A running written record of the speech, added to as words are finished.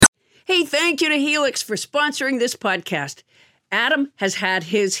Hey, thank you to Helix for sponsoring this podcast. Adam has had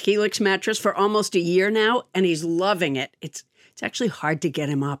his Helix mattress for almost a year now, and he's loving it. It's actually hard to get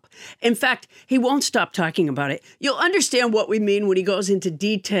him up. In fact, he won't stop talking about it. You'll understand what we mean when he goes into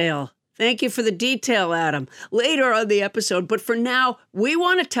detail. Thank you for the detail, Adam, later on the episode. But for now, we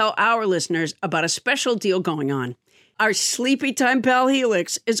want to tell our listeners about a special deal going on. Our Sleepy Time pal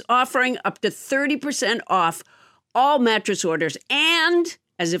Helix is offering up to 30% off all mattress orders, and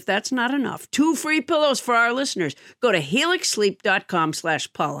as if that's not enough, 2 free pillows for our listeners. Go to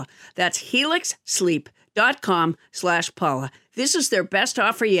helixsleep.com/Paula. That's helixsleep.com/Paula. This is their best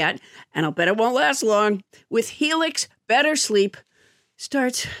offer yet, and I'll bet it won't last long. With Helix, better sleep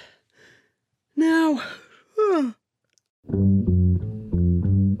starts now.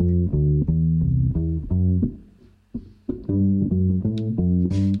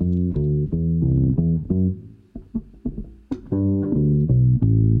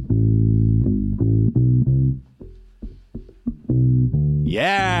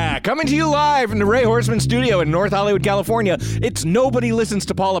 Yeah, coming to you live from the Ray Horseman Studio in North Hollywood, California. It's Nobody Listens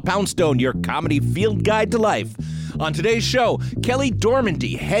to Paula Poundstone, your comedy field guide to life. On today's show, Kelly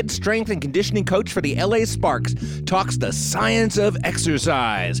Dormandy, head strength and conditioning coach for the LA Sparks, talks the science of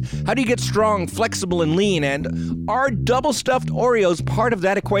exercise. How do you get strong, flexible, and lean? And are double-stuffed Oreos part of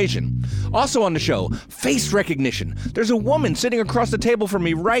that equation? Also on the show, face recognition. There's a woman sitting across the table from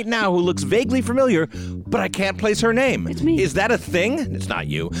me right now who looks vaguely familiar, but I can't place her name. It's me. Is that a thing? It's not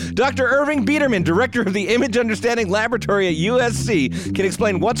you. Dr. Irving Biederman, director of the Image Understanding Laboratory at USC, can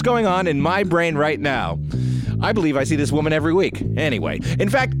explain what's going on in my brain right now. I believe I see this woman every week. Anyway, in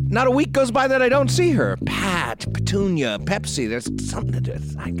fact, not a week goes by that I don't see her. Pat, Petunia, Pepsi, there's something to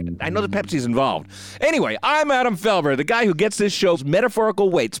I know that Pepsi's involved. Anyway, I'm Adam Felber, the guy who gets this show's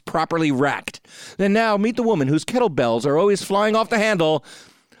metaphorical weights properly racked. And now, meet the woman whose kettlebells are always flying off the handle.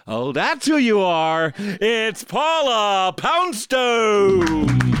 Oh, that's who you are. It's Paula Poundstone.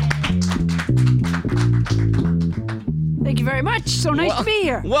 Thank you very much. So nice to be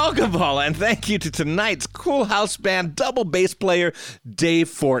here. Welcome, Paula, and thank you to tonight's Cool House Band double bass player, Dave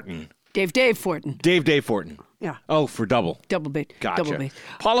Fortin. Dave Fortin. Dave Fortin. Yeah. Oh, for double. Double bass. Gotcha. Double bass.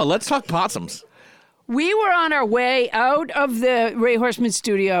 Paula, let's talk possums. We were on our way out of the Ray Horseman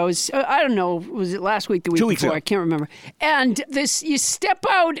Studios. I don't know, was it last week, the week 2 weeks before? ago. I can't remember. And you step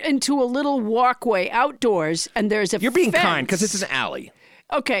out into a little walkway outdoors, and there's a You're being fence. kind because it's an alley.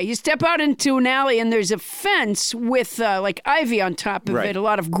 Okay, you step out into an alley, and there's a fence with like ivy on top of Right. it, a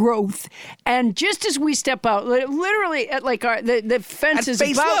lot of growth. And just as we step out, literally at like the fence At is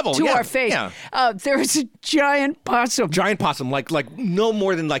face about level, to yeah, our face. yeah. There's a giant possum. Giant possum, like no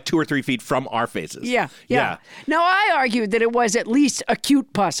more than like 2 or 3 feet from our faces. Yeah. Now, I argued that it was at least a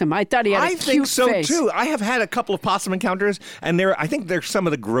cute possum. I thought he had a I cute think so face. too. I have had a couple of possum encounters, and I think they're some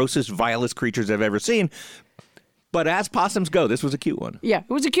of the grossest, vilest creatures I've ever seen. But as possums go, this was a cute one. Yeah, it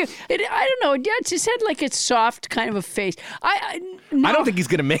was a cute. I don't know. It just had like a soft kind of a face. I don't think he's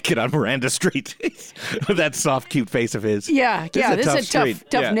going to make it on Miranda Street with that soft, cute face of his. Yeah, This this is a street.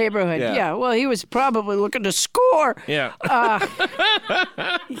 tough Yeah. neighborhood. Yeah. Yeah, well, he was probably looking to score. Yeah.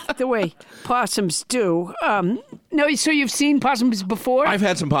 The way possums do. No, so you've seen possums before? I've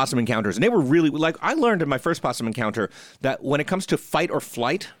had some possum encounters, and they were really, I learned in my first possum encounter that when it comes to fight or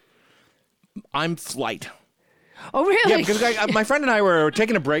flight, I'm flight. Oh, really? Yeah, because my friend and I were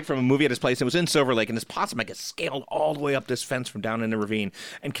taking a break from a movie at his place. It was in Silver Lake, and this possum scaled all the way up this fence from down in the ravine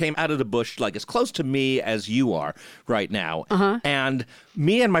and came out of the bush like as close to me as you are right now. Uh-huh. And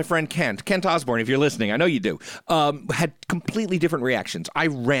me and my friend Kent Osborne, if you're listening, I know you do, had completely different reactions. I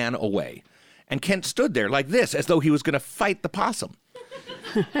ran away, and Kent stood there like this, as though he was going to fight the possum.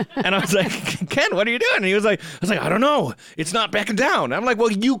 And I was like, Ken, what are you doing? And I was like, I don't know. It's not backing down. I'm like, well,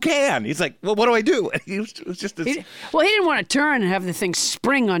 you can. He's like, well, what do I do? And it was just this. He didn't want to turn and have the thing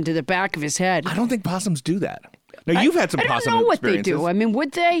spring onto the back of his head. I don't think possums do that. Now, you've had some possum experiences. I don't know what they do. I mean,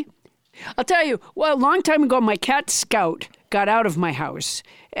 would they? I'll tell you, well, a long time ago, my cat Scout got out of my house.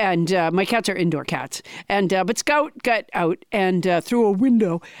 And my cats are indoor cats. But Scout got out and through a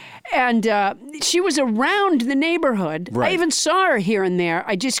window. And she was around the neighborhood. Right. I even saw her here and there.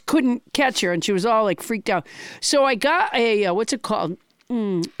 I just couldn't catch her. And she was all like freaked out. So I got a, what's it called?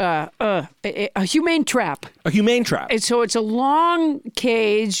 A humane trap. A humane trap. And so it's a long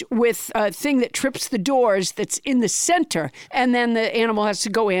cage with a thing that trips the doors that's in the center. And then the animal has to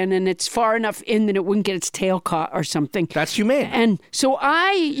go in, and it's far enough in that it wouldn't get its tail caught or something. That's humane. And so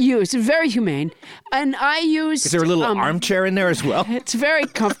it's very humane. And I use... Is there a little armchair in there as well? It's very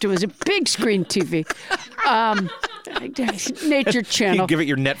comfortable. It's a big screen TV. Nature Channel. You give it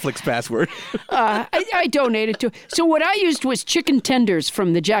your Netflix password. I donated to it. So what I used was chicken tenders tenders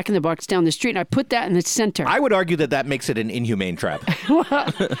from the Jack in the Box down the street, and I put that in the center. I would argue that makes it an inhumane trap. Well,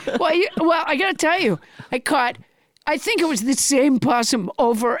 I got to tell you, I think it was the same possum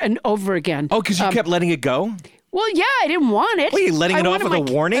over and over again. Oh, because you kept letting it go? Well, yeah, I didn't want it. Well, you letting it off with a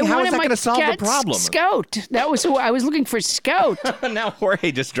warning? How is that going to solve the problem? Scout. That was who I was looking for. Scout. Now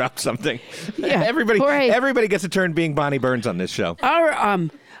Jorge just dropped something. Yeah, everybody gets a turn being Bonnie Burns on this show. Our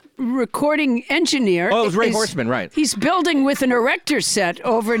recording engineer. Oh, it was Ray Horseman, right? He's building with an erector set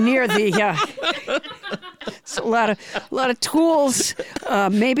over near the. It's a lot of tools.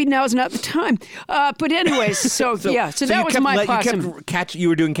 Maybe now's not the time. But anyways, so that was my possum. You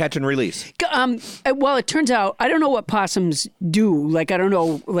were doing catch and release. Well, it turns out I don't know what possums do. Like I don't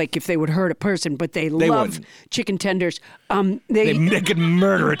know, like if they would hurt a person, but they love wouldn't. chicken tenders. They could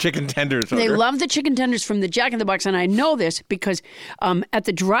murder a chicken tender. They love the chicken tenders from the Jack in the Box, and I know this because at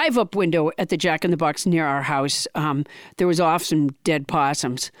the drive-up window at the Jack in the Box near our house, there was off some dead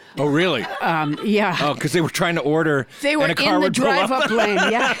possums. Oh, really? Yeah. Oh, because they were trying to order. They were and a car in the would pull up. drive-up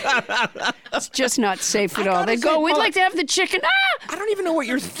lane. Yeah. It's just not safe at all. They go, "We'd like to have the chicken." I don't even know what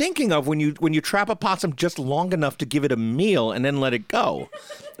you're thinking of when you trap a possum just long enough to give it a meal and then let it go.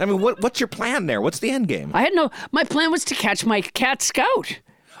 I mean, what's your plan there? What's the end game? My plan was to catch my cat Scout.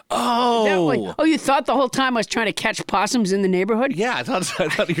 Oh. You thought the whole time I was trying to catch possums in the neighborhood? Yeah, I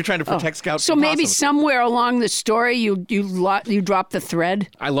thought you were trying to protect Scouts. So from maybe possums. somewhere along the story you dropped the thread.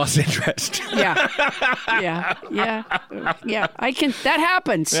 I lost interest. Yeah. That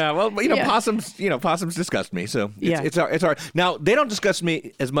happens. Yeah, well, possums disgust me, so it's hard. Now, they don't disgust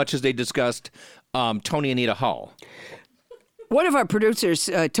me as much as they disgust Tony Anita Hull. One of our producers,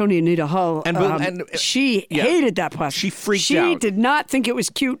 Tony Anita Hull, she hated that possum. She freaked She out. did not think it was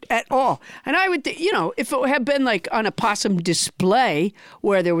cute at all. And I would, if it had been like on a possum display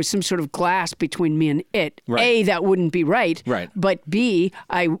where there was some sort of glass between me and it, right. A, that wouldn't be right. Right. But B,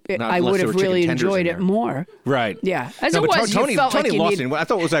 I would have really enjoyed it more. Right. Yeah. As it was, Tony lost it. What I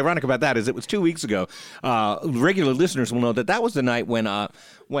thought was ironic about that is it was 2 weeks ago. Regular listeners will know that was the night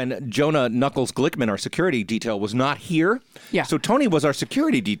when Jonah Knuckles Glickman, our security detail, was not here. Yeah. So Tony was our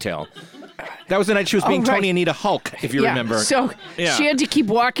security detail. That was the night she was being Tony Anita Hulk, if you remember. So she had to keep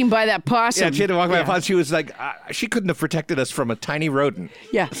walking by that possum. Yeah, she had to walk by that possum. She was like, she couldn't have protected us from a tiny rodent.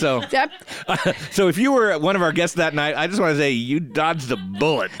 Yeah. So, so if you were one of our guests that night, I just want to say you dodged the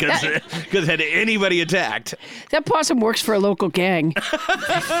bullet because had anybody attacked. That possum works for a local gang.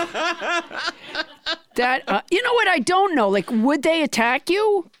 You know what? I don't know. Like, would they attack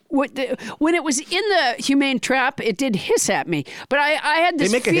you? When it was in the humane trap, it did hiss at me. But I had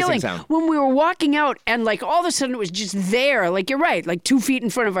this feeling when we were walking out and like all of a sudden it was just there. Like you're right, like 2 feet in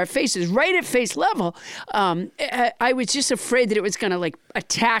front of our faces, right at face level. I was just afraid that it was going to like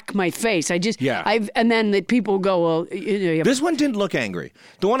attack my face. And then the people go, well, This one didn't look angry.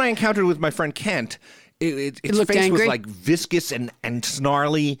 The one I encountered with my friend Kent. Its face angry? was like viscous and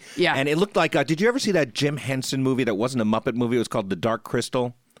snarly. Yeah. And it looked like, did you ever see that Jim Henson movie that wasn't a Muppet movie? It was called The Dark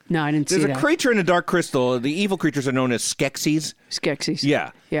Crystal. No, I didn't see that. There's a creature in the Dark Crystal. The evil creatures are known as Skeksis. Skeksis.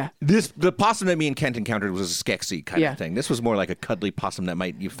 Yeah. Yeah. The possum that me and Kent encountered was a Skeksy kind of thing. This was more like a cuddly possum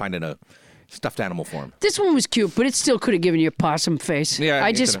that you find in a stuffed animal form. This one was cute, but it still could have given you a possum face. Yeah,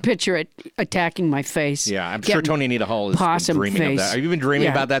 I just picture it attacking my face. Yeah, I'm sure Tony Anita Hall is dreaming of that. Have you been dreaming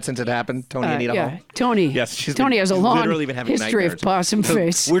about that since it happened, Tony Anita Hall? Tony. Yes, Tony has a long history nightmares. of possum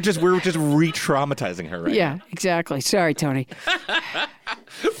face. We're just re-traumatizing her right now. Yeah, exactly. Sorry, Tony.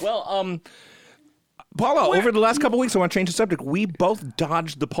 Well, Paula, over the last couple of weeks, I want to change the subject. We both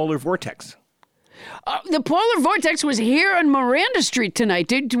dodged the polar vortex. The polar vortex was here on Miranda Street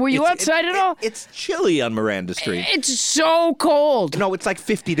tonight. Were you outside at all? It's chilly on Miranda Street. It's so cold. No, it's like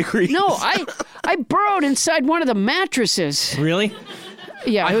 50 degrees. No, I burrowed inside one of the mattresses. Really?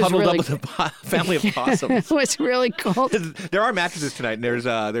 Yeah, I it was huddled really... up with a family of possums. It was really cold. There are mattresses tonight, and there's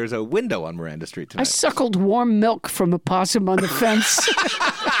a window on Miranda Street tonight. I suckled warm milk from a possum on the fence.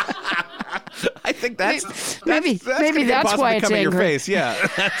 I think that's maybe that's why it's angry. Your face.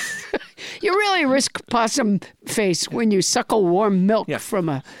 Yeah. You really risk possum face when you suckle warm milk from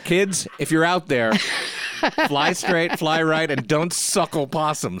a... Kids, if you're out there, fly straight, fly right, and don't suckle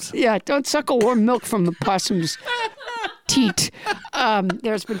possums. Yeah, don't suckle warm milk from the possum's teat.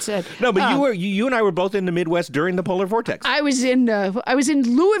 There's been said. No, but you and I were both in the Midwest during the polar vortex. I was in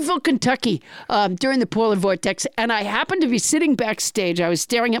Louisville, Kentucky during the polar vortex, and I happened to be sitting backstage. I was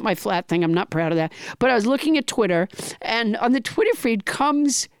staring at my flat thing. I'm not proud of that, but I was looking at Twitter, and on the Twitter feed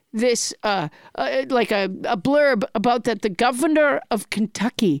comes this like a blurb about that the governor of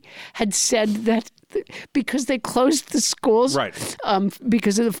Kentucky had said that because they closed the schools. Right.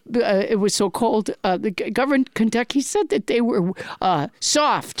 Because of it was so cold. The governor of Kentucky said that they were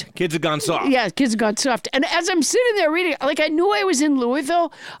soft. Kids have gone soft. Yeah, kids got soft. And as I'm sitting there reading, like I knew I was in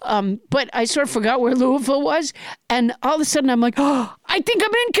Louisville, but I sort of forgot where Louisville was. And all of a sudden I'm like, oh, I think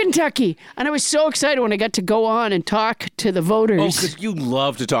I'm in Kentucky. And I was so excited when I got to go on and talk to the voters. Oh, because you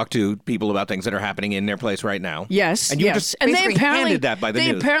love to talk to people about things that are happening in their place right now. Yes, And you yes. just basically handed that by the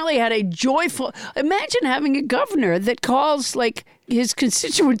They news. apparently had a joyful... Imagine having a governor that calls, like, his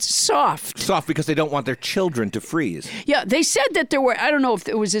constituents soft. Soft because they don't want their children to freeze. Yeah, they said that there were, I don't know if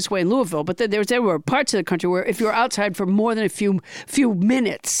it was this way in Louisville, but there were parts of the country where if you were outside for more than a few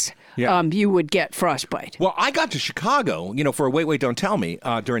minutes, Yeah. you would get frostbite. Well, I got to Chicago, for a Wait, Don't Tell Me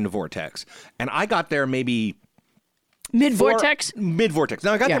during the vortex. And I got there maybe... Mid-vortex? Mid-vortex.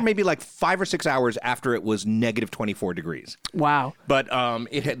 Now, I got Yeah. there maybe like 5 or 6 hours after it was negative 24 degrees. Wow. But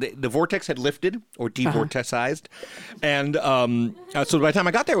it had the vortex had lifted or devortexized. And so by the time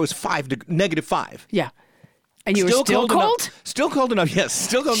I got there, it was negative 5. Yeah. And you were still cold? Enough, still cold enough, yes.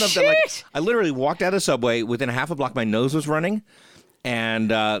 Still cold enough that Shit. I literally walked out of the subway. Within a half a block, my nose was running. And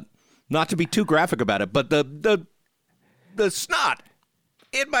not to be too graphic about it, but the snot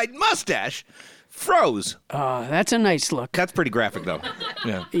in my mustache froze. Oh, that's a nice look. That's pretty graphic, though.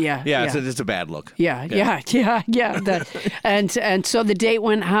 Yeah. Yeah, Yeah, yeah. it's a bad look. Yeah. And so the date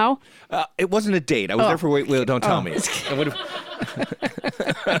went how? It wasn't a date. I was there for Wait, Don't Tell Me. I would've-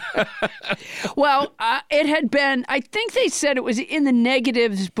 Well, it had been, I think they said it was in the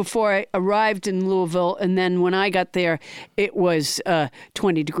negatives before I arrived in Louisville. And then when I got there, it was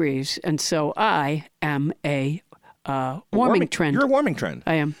 20 degrees. And so I am a warming trend. You're a warming trend.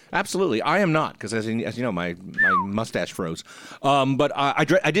 I am. Absolutely. I am not, because as you know, my mustache froze. But I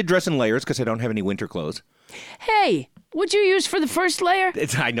did dress in layers because I don't have any winter clothes. Hey, what'd you use for the first layer?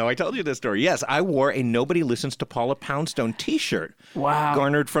 I know I told you this story. Yes, I wore a Nobody Listens to Paula Poundstone t-shirt. Wow.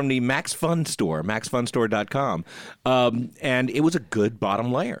 Garnered from the Max Fun store, maxfunstore.com. And it was a good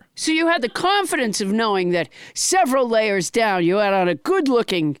bottom layer. So you had the confidence of knowing that several layers down, you had on a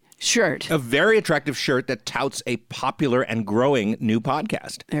good-looking shirt. A very attractive shirt that touts a popular and growing new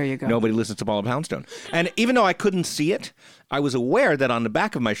podcast. There you go. Nobody Listens to Paula Poundstone. And even though I couldn't see it, I was aware that on the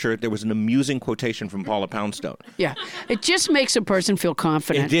back of my shirt there was an amusing quotation from Paula Poundstone. Yeah. It just makes a person feel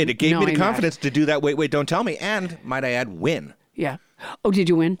confident. It did. It gave me the knowing that. confidence to do that Wait, Don't Tell Me, and, might I add, win. Yeah. Oh, did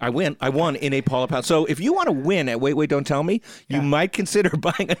you win? I won in a Paula Poundstone. So if you want to win at Wait, Don't Tell Me, you might consider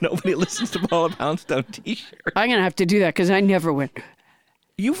buying a Nobody Listens to Paula Poundstone t-shirt. I'm going to have to do that because I never win.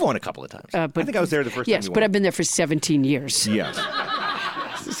 You've won a couple of times. I think I was there the first time Yes, you but won. I've been there for 17 years. Yes.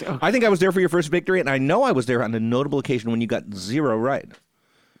 So, I think I was there for your first victory, and I know I was there on a notable occasion when you got 0 right.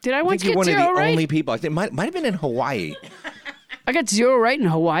 did I I once think you're get one of 0 the right? only people. I think it might have been in Hawaii. I got 0 right in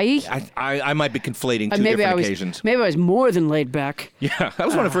Hawaii. I might be conflating two Maybe different I was. occasions. Maybe I was more than laid back. Yeah, that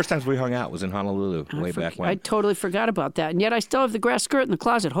was one of the first times we hung out. Was in Honolulu way back when. I totally forgot about that, and yet I still have the grass skirt in the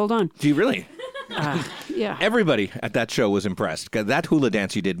closet. Hold on. Do you really? Yeah. Everybody at that show was impressed. 'Cause that hula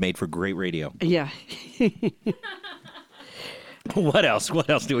dance you did made for great radio. Yeah. What else? What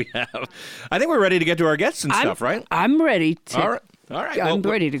else do we have? I think we're ready to get to our guests and stuff, right? I'm ready to. All right. All right. I'm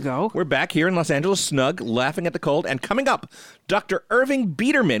Well, ready to go. We're back here in Los Angeles, snug, laughing at the cold. And coming up, Dr. Irving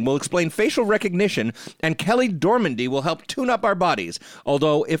Biederman will explain facial recognition, and Kelly Dormandy will help tune up our bodies.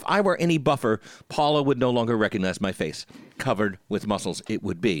 Although, if I were any buffer, Paula would no longer recognize my face. Covered with muscles, it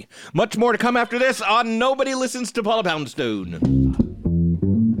would be. Much more to come after this on Nobody Listens to Paula Poundstone.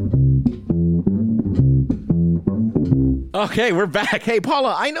 Okay, we're back. Hey,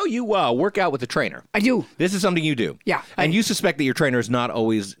 Paula, I know you work out with a trainer. I do. This is something you do. Yeah, And you suspect that your trainer is not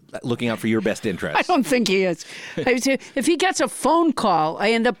always looking out for your best interests. I don't think he is. If he gets a phone call,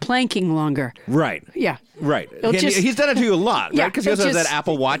 I end up planking longer. Right. Yeah. Right. He'll just- He's done it to you a lot, Yeah, right? Because he he'll also has just- that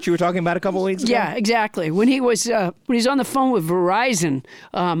Apple Watch you were talking about a couple weeks ago. Yeah, exactly. When he's on the phone with Verizon,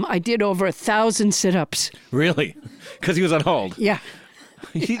 I did over 1,000 sit-ups. Really? Because he was on hold. Yeah.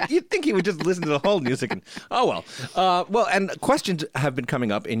 You'd think he would just listen to the hold music and, oh, well. Well, and questions have been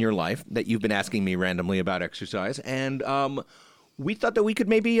coming up in your life that you've been asking me randomly about exercise, and we thought that we could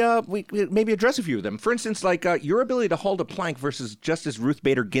maybe address a few of them. For instance, like your ability to hold a plank versus Justice Ruth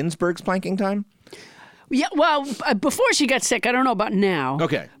Bader Ginsburg's planking time. Yeah, well, before she got sick, I don't know about now.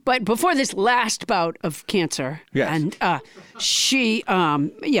 Okay. But before this last bout of cancer, Yes. and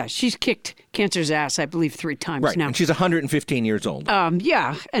she's kicked cancer's ass, I believe, 3 times Right, now. and she's 115 years old.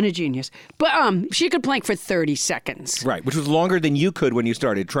 Yeah, and a genius. But she could plank for 30 seconds. Right, which was longer than you could when you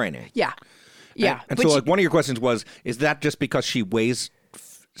started training. Yeah. Yeah. And but so she- like, one of your questions was, is that just because she weighs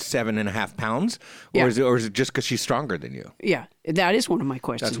 7.5 pounds? Or, Yeah. is it just because she's stronger than you? Yeah, that is one of my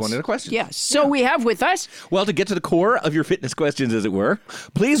questions. That's one of the questions. Yeah. So we have with us. Well, to get to the core of your fitness questions, as it were,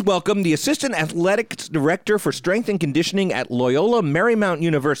 please welcome the Assistant Athletics Director for Strength and Conditioning at Loyola Marymount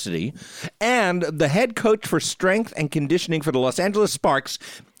University and the Head Coach for Strength and Conditioning for the Los Angeles Sparks.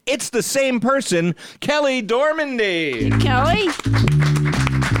 It's the same person, Kelly Dormandy. Kelly?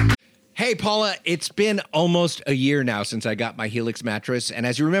 Hey, Paula, it's been almost a year now since I got my Helix mattress. And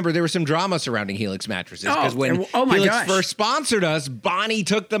as you remember, there was some drama surrounding Helix mattresses. Because when my Helix gosh. first sponsored us, Bonnie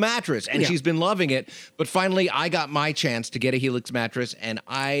took the mattress. And Yeah. she's been loving it. But finally, I got my chance to get a Helix mattress. And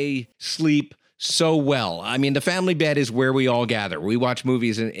I sleep so well. I mean, the family bed is where we all gather. We watch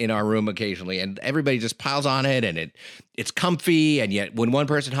movies in our room occasionally. And everybody just piles on it. And it's comfy. And yet, when one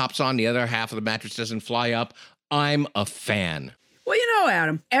person hops on, the other half of the mattress doesn't fly up. I'm a fan. Well,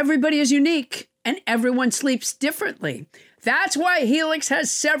 Adam, everybody is unique and everyone sleeps differently. That's why Helix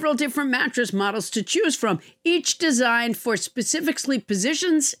has several different mattress models to choose from, each designed for specific sleep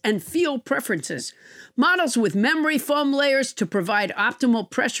positions and feel preferences. Models with memory foam layers to provide optimal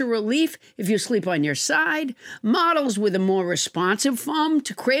pressure relief if you sleep on your side. Models with a more responsive foam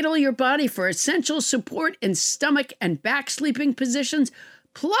to cradle your body for essential support in stomach and back sleeping positions.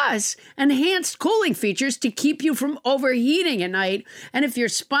 Plus, enhanced cooling features to keep you from overheating at night. And if your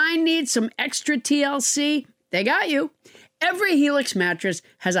spine needs some extra TLC, they got you. Every Helix mattress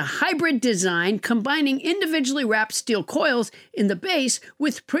has a hybrid design combining individually wrapped steel coils in the base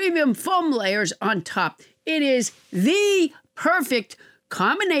with premium foam layers on top. It is the perfect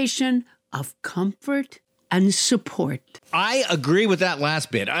combination of comfort and support. I agree with that last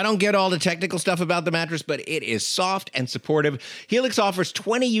bit. I don't get all the technical stuff about the mattress, but it is soft and supportive. Helix offers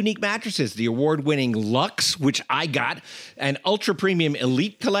 20 unique mattresses, the award-winning Luxe, which I got, and ultra-premium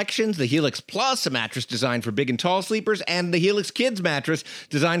Elite collections, the Helix Plus, a mattress designed for big and tall sleepers, and the Helix Kids mattress,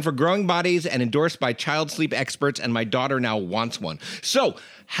 designed for growing bodies and endorsed by child sleep experts, and my daughter now wants one. So,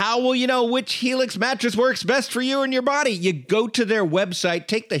 how will you know which Helix mattress works best for you and your body? You go to their website,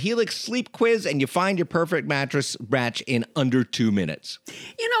 take the Helix sleep quiz, and you find your perfect mattress match in under 2 minutes.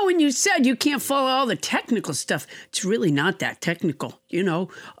 When you said you can't follow all the technical stuff, it's really not that technical. No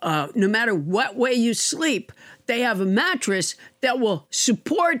matter what way you sleep, they have a mattress that will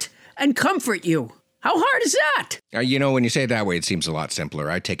support and comfort you. How hard is that? When you say it that way, it seems a lot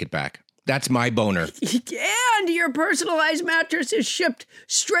simpler. I take it back. That's my boner. And your personalized mattress is shipped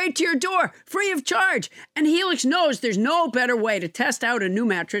straight to your door, free of charge. And Helix knows there's no better way to test out a new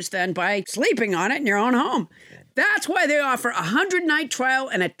mattress than by sleeping on it in your own home. That's why they offer a 100-night trial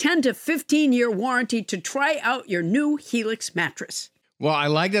and a 10 to 15-year warranty to try out your new Helix mattress. Well, I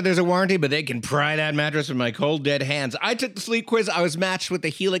like that there's a warranty, but they can pry that mattress with my cold, dead hands. I took the sleep quiz. I was matched with the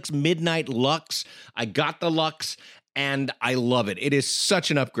Helix Midnight Luxe. I got the Luxe, and I love it. It is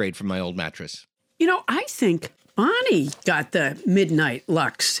such an upgrade from my old mattress. I think Bonnie got the Midnight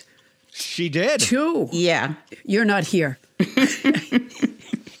Luxe, She did. too. Yeah. You're not here.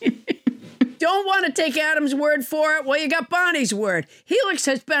 Don't want to take Adam's word for it? Well, you got Bonnie's word. Helix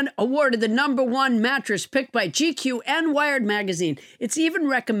has been awarded the #1 mattress picked by GQ and Wired magazine. It's even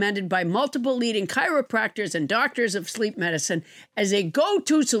recommended by multiple leading chiropractors and doctors of sleep medicine as a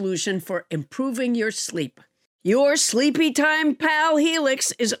go-to solution for improving your sleep. Your sleepy time pal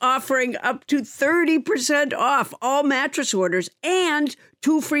Helix is offering up to 30% off all mattress orders and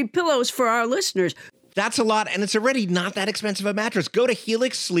 2 free pillows for our listeners. That's a lot, and it's already not that expensive a mattress. Go to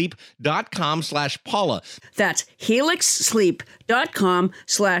helixsleep.com/Paula. That's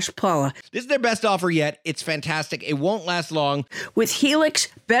helixsleep.com/Paula. This is their best offer yet. It's fantastic. It won't last long. With Helix,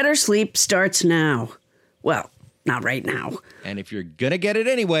 better sleep starts now. Well, not right now. And if you're going to get it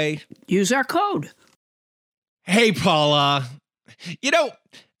anyway, Use our code. hey, Paula.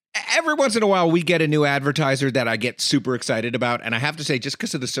 Every once in a while, we get a new advertiser that I get super excited about. And I have to say, just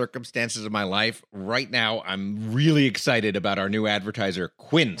because of the circumstances of my life, right now, I'm really excited about our new advertiser,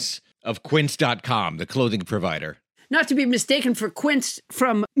 Quince, of Quince.com, the clothing provider. Not to be mistaken for Quince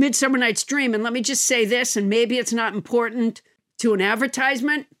from Midsummer Night's Dream. And let me just say this, and maybe it's not important to an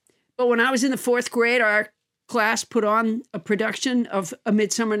advertisement, but when I was in the 4th grade, our class put on a production of A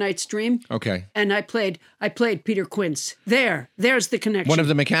Midsummer Night's Dream. Okay. And I played Peter Quince. There's the connection. One of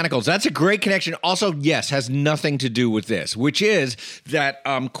the mechanicals. That's a great connection. Also, yes, has nothing to do with this, which is that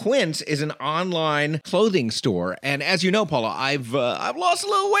Quince is an online clothing store. And as you know, Paula, I've lost a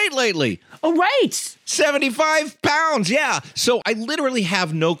little weight lately. Oh, right. 75 pounds, yeah. So I literally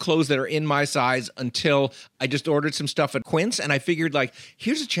have no clothes that are in my size until I just ordered some stuff at Quince, and I figured,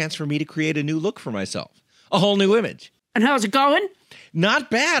 here's a chance for me to create a new look for myself. A whole new image. And how's it going? Not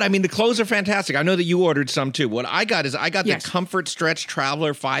bad. I mean, the clothes are fantastic. I know that you ordered some too. What I got is the Comfort Stretch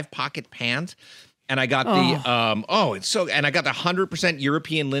Traveler 5-pocket pant. And I got and I got the 100%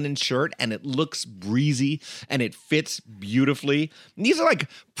 European linen shirt, and it looks breezy and it fits beautifully. And these are like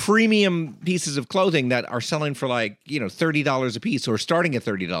premium pieces of clothing that are selling for like, $30 a piece or starting at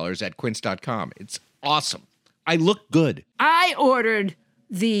 $30 at quince.com. It's awesome. I look good. I ordered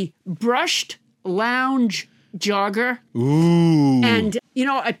the brushed lounge jogger. Ooh. And,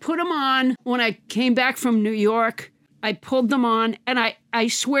 I put them on when I came back from New York. I pulled them on, and I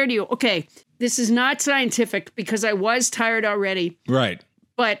swear to you, okay, this is not scientific because I was tired already. Right.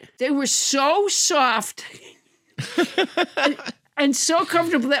 But they were so soft and so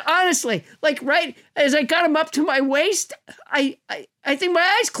comfortable that honestly, like right as I got them up to my waist, I think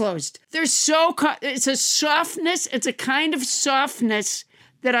my eyes closed. They're so, it's a softness. It's a kind of softness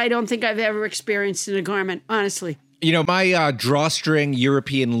that I don't think I've ever experienced in a garment, honestly. My drawstring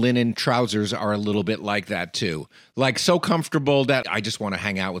European linen trousers are a little bit like that too. Like so comfortable that I just want to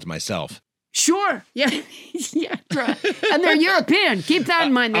hang out with myself. Sure. Yeah. Yeah. And they're European. Keep that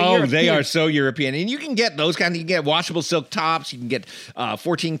in mind. European. They are so European. And you can get those kind of, you can get washable silk tops. You can get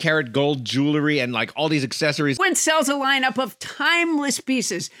 14 karat gold jewelry and like all these accessories. Quince sells a lineup of timeless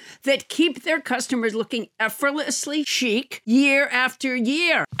pieces that keep their customers looking effortlessly chic year after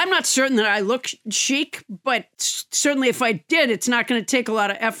year. I'm not certain that I look chic, but certainly if I did, it's not going to take a lot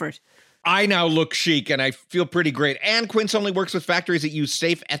of effort. I now look chic and I feel pretty great. And Quince only works with factories that use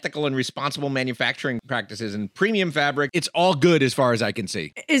safe, ethical, and responsible manufacturing practices and premium fabric. It's all good as far as I can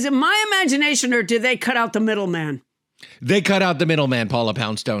see. Is it my imagination or did they cut out the middleman? They cut out the middleman, Paula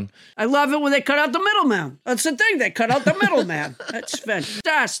Poundstone. I love it when they cut out the middleman. That's the thing. They cut out the middleman. That's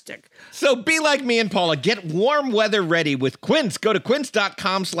fantastic. So be like me and Paula. Get warm weather ready with Quince. Go to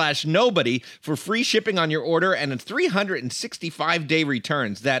quince.com/nobody for free shipping on your order and a 365-day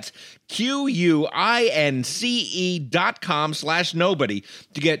returns. That's QUINCE.com/nobody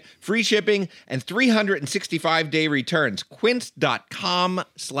to get free shipping and 365-day returns.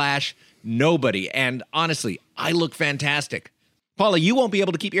 Quince.com/nobody. And honestly, I look fantastic. Paula, you won't be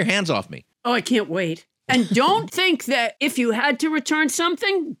able to keep your hands off me. Oh, I can't wait. And don't think that if you had to return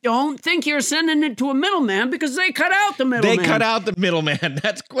something, don't think you're sending it to a middleman because they cut out the middleman. They cut out the middleman.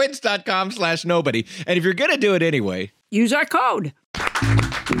 That's quince.com/nobody. And if you're going to do it anyway, use our code.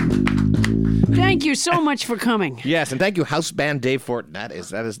 Thank you so much for coming. Yes, and thank you, House Band Dave Fortin.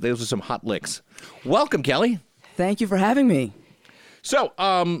 Those are some hot licks. Welcome, Kelly. Thank you for having me. So,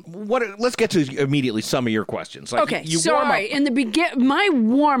 let's get to immediately some of your questions. Like, okay, in the my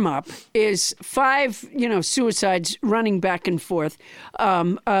warm-up is 5, suicides running back and forth,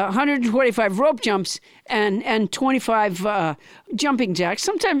 125 rope jumps, and 25 jumping jacks.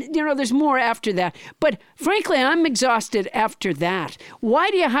 Sometimes, there's more after that. But frankly, I'm exhausted after that. Why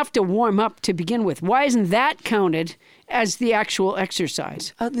do you have to warm up to begin with? Why isn't that counted as the actual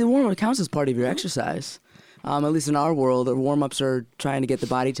exercise? The warm-up counts as part of your exercise. At least in our world, our warm-ups are trying to get the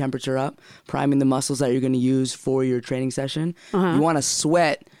body temperature up, priming the muscles that you're going to use for your training session. Uh-huh. You want to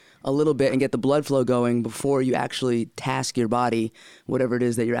sweat a little bit and get the blood flow going before you actually task your body, whatever it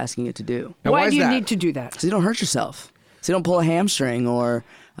is that you're asking it to do. Why do you need to do that? So you don't hurt yourself. So you don't pull a hamstring or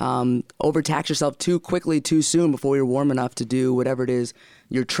overtax yourself too quickly, too soon before you're warm enough to do whatever it is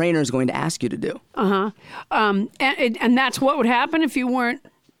your trainer is going to ask you to do. Uh-huh. And that's what would happen if you weren't?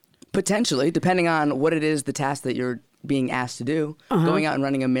 Potentially, depending on what it is, the task that you're being asked to do. Uh-huh. Going out and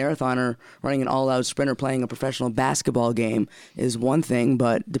running a marathon or running an all-out sprint or playing a professional basketball game is one thing,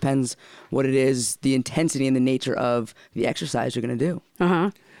 but depends what it is, the intensity and the nature of the exercise you're going to do.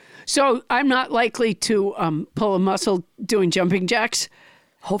 Uh-huh. So I'm not likely to pull a muscle doing jumping jacks?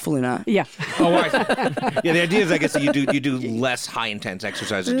 Hopefully not. Yeah. The idea is, I guess, that you do less high intense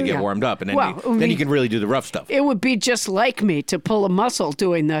exercises to get warmed up, and then you can really do the rough stuff. It would be just like me to pull a muscle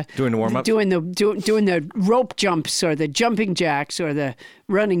doing the warm up, doing the rope jumps or the jumping jacks or the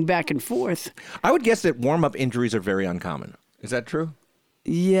running back and forth. I would guess that warm up injuries are very uncommon. Is that true?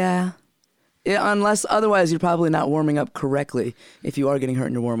 Yeah. Unless otherwise, you're probably not warming up correctly if you are getting hurt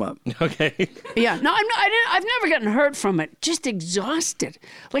in your warm up. Okay. Yeah. No, I've never gotten hurt from it. Just exhausted.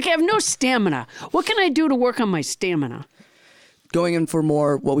 Like I have no stamina. What can I do to work on my stamina? Going in for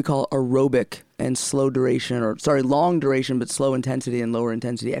more what we call aerobic and long duration, but slow intensity and lower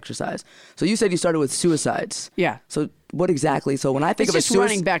intensity exercise. So you said you started with suicides. Yeah. So what exactly? So when I think of a suicide,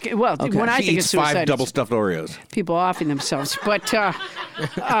 running back. Well, okay. When I think of suicide, 5 double stuffed Oreos. People offing themselves, but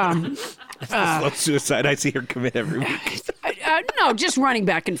Slow suicide I see her commit every week. No, just running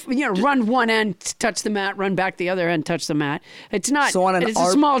back and run one end, touch the mat, run back the other end, touch the mat. It's not. So it's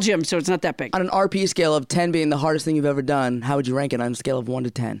a small gym, so it's not that big. On an RP scale of 10 being the hardest thing you've ever done, how would you rank it on a scale of 1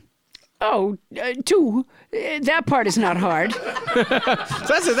 to 10? Oh, 2. That part is not hard.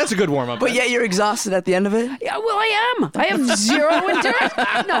 So that's a good warm up. But yet you're exhausted at the end of it? Yeah, well, I am. I have zero endurance.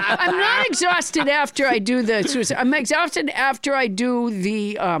 No, I'm not exhausted after I do the suicide. I'm exhausted after I do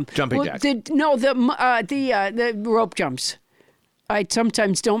the jumping jacks. The rope jumps. I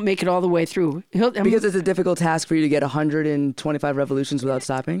sometimes don't make it all the way through. Because it's a difficult task for you to get 125 revolutions without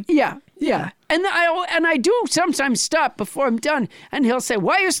stopping? Yeah. And I do sometimes stop before I'm done. And he'll say,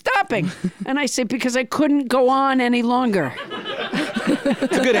 "Why are you stopping?" And I say, "Because I couldn't go on any longer."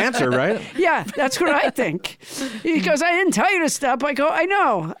 It's a good answer, right? Yeah, that's what I think. He goes, "I didn't tell you to stop." I go, "I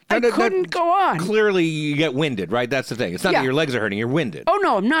know. I couldn't go on." Clearly, you get winded, right? That's the thing. It's not that your legs are hurting. You're winded. Oh,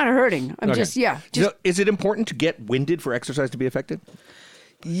 no, I'm not hurting. I'm just. So is it important to get winded for exercise to be effective?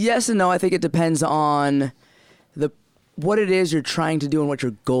 Yes and no. I think it depends on what it is you're trying to do and what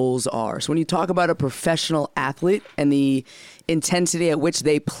your goals are. So when you talk about a professional athlete and the intensity at which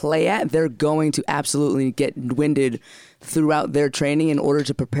they play at, they're going to absolutely get winded throughout their training in order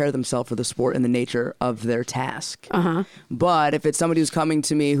to prepare themselves for the sport and the nature of their task. But if it's somebody who's coming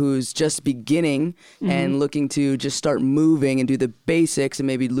to me who's just beginning and looking to just start moving and do the basics and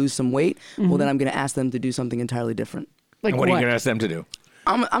maybe lose some weight, well, then I'm going to ask them to do something entirely different. Like what are you going to ask them to do?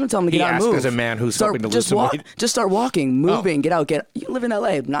 I'm going to tell them to get out and move. As a man who's hoping to lose some weight. Just start walking, moving, get out. You live in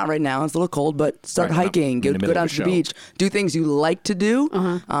LA, not right now. It's a little cold, but start hiking, go down to the beach. Do things you like to do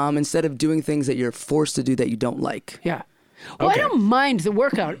instead of doing things that you're forced to do that you don't like. Yeah. Well, I don't mind the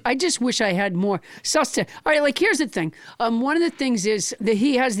workout. I just wish I had more sustenance. All right, here's the thing. One of the things is that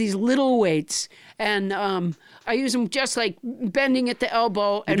he has these little weights, and I use them just like bending at the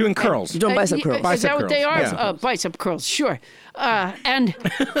elbow. You're doing curls. You're doing bicep curls. Is that what they are? Yeah. Bicep curls, sure. And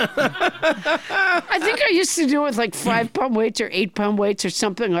I think I used to do it with like 5-pound weights or 8-pound weights or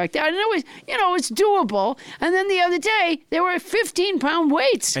something like that. And it was doable. And then the other day, there were 15-pound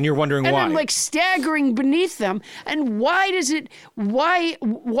weights. And you're wondering why. And I'm like staggering beneath them. And why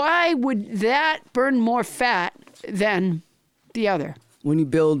would that burn more fat than the other? When you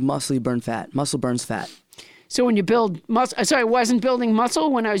build muscle, you burn fat. Muscle burns fat. So when you build muscle, I wasn't building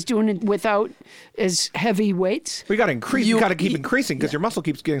muscle when I was doing it without as heavy weights. We got to increase. You got to keep increasing because your muscle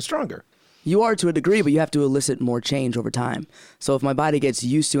keeps getting stronger. You are to a degree, but you have to elicit more change over time. So if my body gets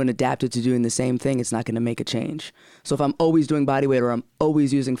used to and adapted to doing the same thing, it's not going to make a change. So if I'm always doing body weight or I'm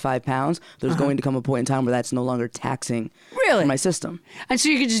always using 5 pounds, there's going to come a point in time where that's no longer taxing for my system. And so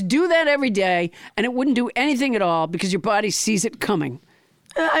you could just do that every day and it wouldn't do anything at all because your body sees it coming.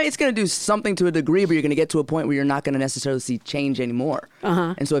 It's going to do something to a degree, but you're going to get to a point where you're not going to necessarily see change anymore.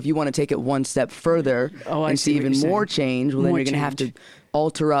 And so if you want to take it one step further and see even more change, well, then you're going to have to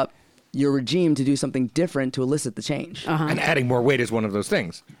alter up your regime to do something different to elicit the change. And adding more weight is one of those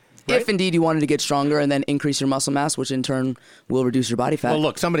things. Right? If indeed you wanted to get stronger and then increase your muscle mass, which in turn will reduce your body fat. Well,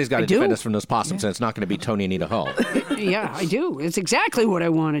 look, somebody's got to defend us from those possums, and it's not going to be Tony Anita Hull. Yeah, I do. It's exactly what I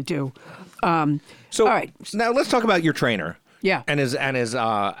want to do. So all right. Now let's talk about your trainer. Yeah. And his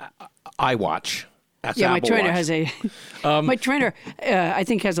iWatch. That's my Apple trainer Watch. has a. My trainer, I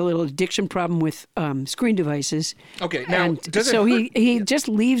think, has a little addiction problem with screen devices. Okay, now and he just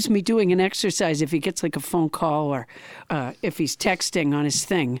leaves me doing an exercise if he gets like a phone call or if he's texting on his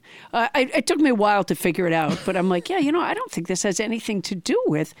thing. It took me a while to figure it out, but I'm like, I don't think this has anything to do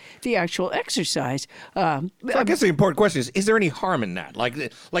with the actual exercise. So I guess the important question is there any harm in that? Like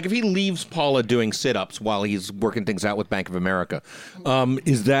if he leaves Paula doing sit-ups while he's working things out with Bank of America,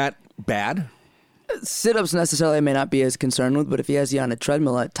 is that bad? Sit-ups necessarily I may not be as concerned with, but if he has you on a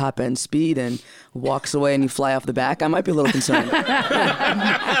treadmill at top-end speed and walks away and you fly off the back, I might be a little concerned.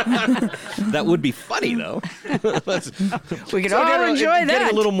 That would be funny, though. We could all enjoy that. Getting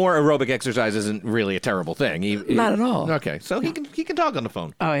a little more aerobic exercise isn't really a terrible thing. Not at all. Okay, so he can talk on the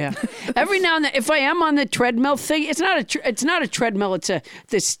phone. Oh yeah. Every now and then, if I am on the treadmill thing, it's not a treadmill. It's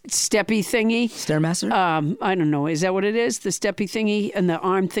this steppy thingy. Stairmaster? I don't know. Is that what it is? The steppy thingy and the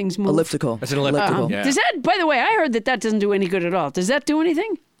arm things move. Elliptical. It's an elliptical. Yeah. Does that? By the way, I heard that doesn't do any good at all. Does that do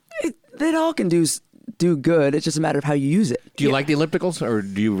anything? They all can do good. It's just a matter of how you use it. Do you like the ellipticals, or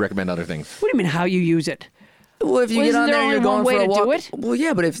do you recommend other things? What do you mean how you use it? Well, if you get on there and you're going for a walk, do it? well,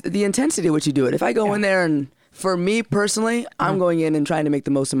 yeah, but if the intensity of which you do it. If I go in there and, for me personally, I'm going in and trying to make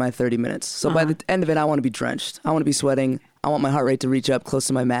the most of my 30 minutes. So by the end of it, I want to be drenched. I want to be sweating. I want my heart rate to reach up close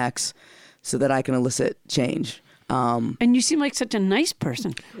to my max so that I can elicit change. And you seem like such a nice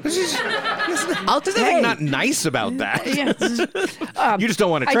person. There's nothing not nice about that. You just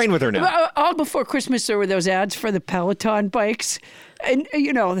don't want to train with her now. All before Christmas, there were those ads for the Peloton bikes, and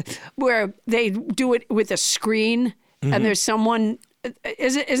where they do it with a screen, and there's someone.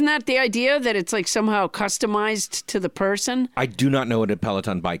 Isn't that the idea that it's like somehow customized to the person? I do not know what a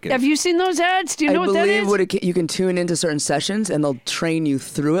Peloton bike is. Have you seen those ads? Do you know what that is? I believe you can tune into certain sessions and they'll train you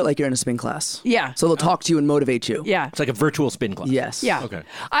through it like you're in a spin class. Yeah. So they'll talk to you and motivate you. Yeah. It's like a virtual spin class. Yes. Yeah. Okay.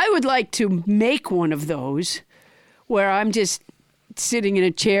 I would like to make one of those where I'm just sitting in a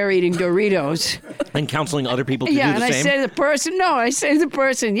chair eating Doritos. And counseling other people to do the and same? I say to the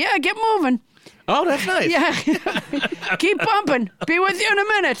person, yeah, get moving. Oh, that's nice. Yeah. Keep pumping. Be with you in a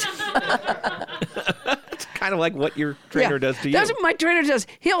minute. It's kind of like what your trainer does to you. That's what my trainer does.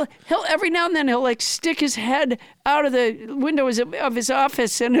 He'll every now and then he'll like stick his head out of the windows of his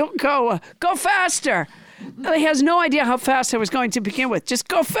office and he'll go faster. He has no idea how fast I was going to begin with. Just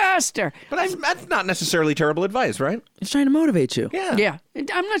go faster. But that's not necessarily terrible advice, right? He's trying to motivate you. Yeah. Yeah.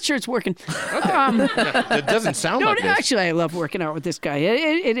 I'm not sure it's working. It doesn't sound like this. Actually, I love working out with this guy.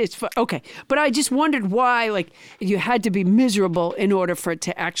 It is fun. Okay. But I just wondered why, like, you had to be miserable in order for it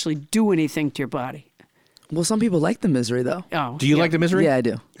to actually do anything to your body. Well, some people like the misery, though. Oh. Do you like the misery? Yeah, I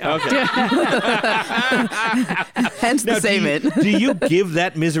do. Okay. Hence the statement. Do you give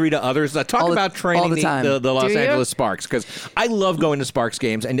that misery to others? Talk about training all the time. the Los Do you? Angeles Sparks, because I love going to Sparks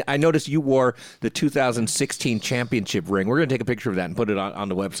games, and I noticed you wore the 2016 championship ring. We're going to take a picture of that and put it on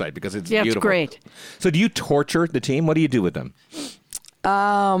the website because it's beautiful. It's great. So do you torture the team? What do you do with them?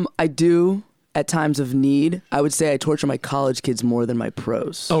 I do at times of need. I would say I torture my college kids more than my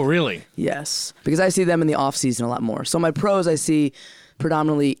pros. Oh, really? Yes, because I see them in the off season a lot more. So my pros I see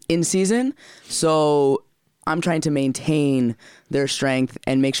predominantly in season. So I'm trying to maintain their strength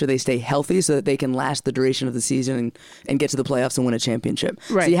and make sure they stay healthy so that they can last the duration of the season and get to the playoffs and win a championship.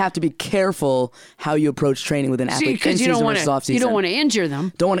 Right. So you have to be careful how you approach training with an athlete in Because season you don't want versus off to. season. You don't want to injure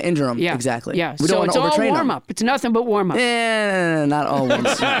them. Don't want to injure them. Yeah. Exactly. Yeah. We So don't want it's to all overtrain warm them. up. It's nothing but warm up. Not always.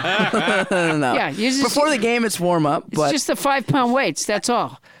 No. Yeah, you just- Before the game, it's warm up, It's but just the 5-pound weights. That's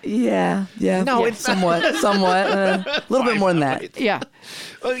all. yeah. No, it's somewhat, a little bit more than that. Yeah.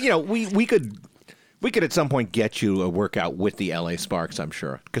 Well, we could at some point get you a workout with the LA Sparks, I'm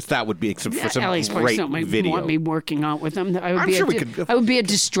sure, because that would be for some LA Sparks great don't video. want me working out with them. I would I'm be sure we could- I would be a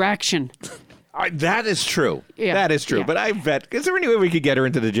distraction. That is true. Yeah. That is true. Yeah. But I bet, is there any way we could get her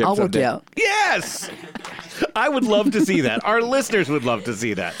into the gym I'll work someday? you out. Yes! I would love to see that. Our listeners would love to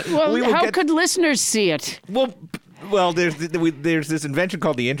see that. Well, We will how get- could listeners see it? Well, there's this invention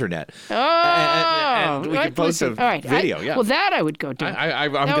called the internet. Oh, and we right, can post listen. a All right. video. Yeah. Well, that I would go do.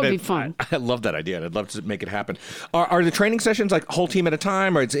 I'm that gonna, would be fun. I love that idea. I'd love to make it happen. Are the training sessions like whole team at a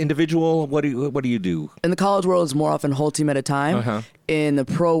time, or it's individual? What do you do? In the college world, it's more often whole team at a time. Uh-huh. In the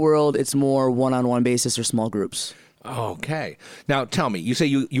pro world, it's more one-on-one basis or small groups. Okay. Now tell me, you say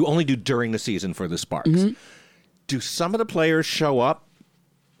you only do during the season for the Sparks. Mm-hmm. Do some of the players show up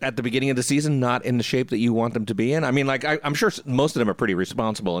at the beginning of the season not in the shape that you want them to be in? I mean, like I'm sure most of them are pretty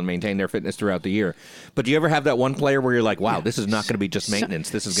responsible and maintain their fitness throughout the year. But do you ever have that one player where you're like, wow, this is not going to be just maintenance.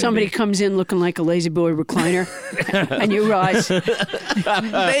 This is Somebody going to comes in looking like a lazy boy recliner, and you rise,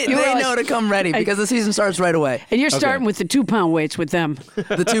 They realize- know to come ready because the season starts right away. and you're starting with the 2-pound weights with them.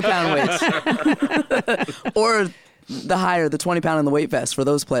 The 2-pound weights. Or the higher, the 20-pound in the weight vest for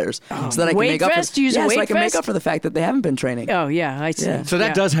those players. So that I can Weight make up vest? for, You use a so weight I can vest? make up for the fact that they haven't been training. Oh yeah, I see. Yeah. So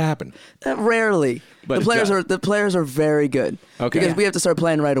that does happen. Rarely. But the it players does. are very good. Okay. Because Yeah. we have to start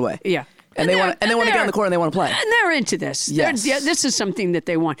playing right away. Yeah. And they want to get on the court and they want to play. And they're into this. Yes. This is something that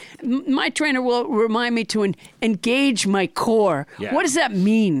they want. My trainer will remind me to engage my core. Yeah. What does that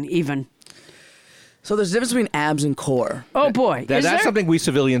mean, even? So there's a difference between abs and core. Oh boy, That's is there? something we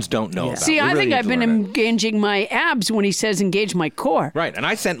civilians don't know Yeah. about. See, We I really think need I've to been learn it. engaging my abs when he says engage my core. Right, and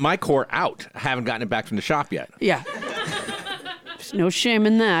I sent my core out. I haven't gotten it back from the shop yet. Yeah. There's no shame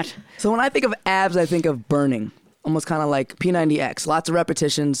in that. So when I think of abs, I think of burning. Almost kind of like P90X. Lots of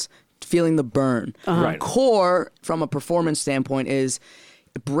repetitions, feeling the burn. Right. Core, from a performance standpoint, is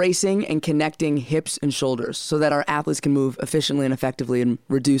bracing and connecting hips and shoulders so that our athletes can move efficiently and effectively and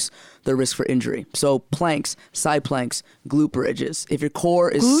reduce their risk for injury. So planks, side planks, glute bridges. If your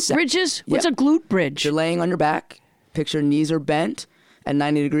core is Glute bridges? What's Yep. a glute bridge? You're laying on your back. Picture knees are bent at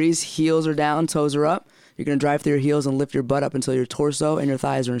 90 degrees, heels are down, toes are up. You're going to drive through your heels and lift your butt up until your torso and your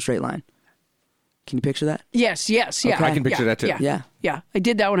thighs are in a straight line. Can you picture that? Yes, yeah. I can picture that too. Yeah. I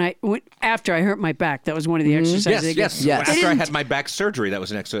did that after I hurt my back. That was one of the exercises. Yes, they yes. did. Yes. After I didn't- had my back surgery, that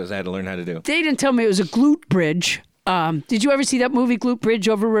was an exercise I had to learn how to do. They didn't tell me it was a glute bridge. Did you ever see that movie Glute Bridge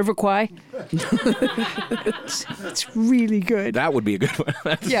over River Kwai? it's really good. That would be a good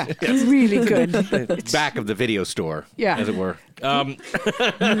one. Yeah, it's really good. It's, Back of the video store, Yeah. as it were.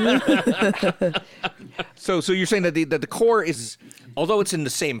 So you're saying that the core is, although it's in the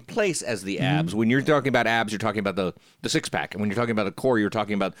same place as the abs, when you're talking about abs, you're talking about the six-pack. And when you're talking about the core, you're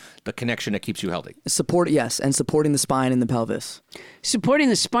talking about the connection that keeps you healthy. And supporting the spine and the pelvis. supporting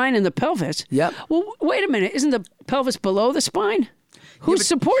the spine and the pelvis. Yep. Well, wait a minute. Isn't the pelvis below the spine? Who's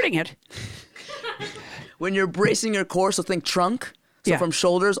supporting it? When you're bracing your core, so think trunk, so Yeah. from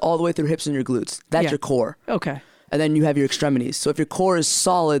shoulders all the way through hips and your glutes. That's Yeah. your core. Okay. And then you have your extremities. So if your core is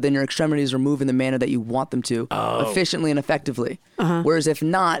solid, then your extremities are moving the manner that you want them to, efficiently and effectively. Whereas if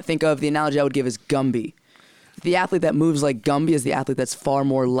not, think of the analogy I would give as Gumby. The athlete that moves like Gumby is the athlete that's far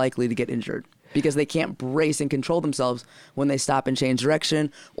more likely to get injured because they can't brace and control themselves when they stop and change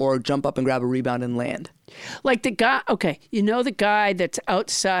direction or jump up and grab a rebound and land. Like the guy, okay, you know the guy that's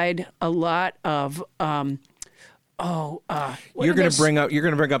outside a lot of, what You're are going those- to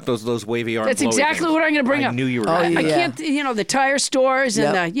bring up those wavy arm. That's blowy exactly things. what I'm going to bring I up. knew you were. Oh, gonna- yeah. I can't, the tire stores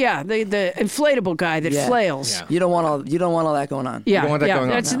and the inflatable guy that Yeah. flails. Yeah. You don't want all that going on. Yeah, don't want that yeah. going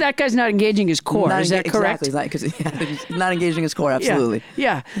on. That's, that guy's not engaging his core. Not Is that enga- correct? Exactly. He's not engaging his core. Absolutely.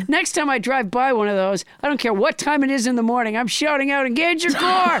 Yeah. Next time I drive by one of those, I don't care what time it is in the morning, I'm shouting out, engage your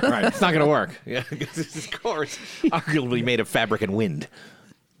core. Right, it's not going to work. Yeah, because this core is arguably made of fabric and wind.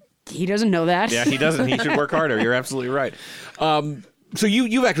 He doesn't know that. Yeah, he doesn't. He should work harder. You're absolutely right. So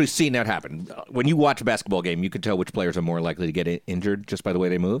you've actually seen that happen. When you watch a basketball game, you can tell which players are more likely to get injured just by the way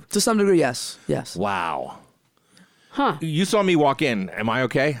they move. To some degree, yes. Yes. Wow. Huh. You saw me walk in. Am I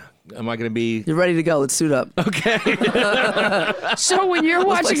okay? Am I going to be You're ready to go. Let's suit up. okay? So when you're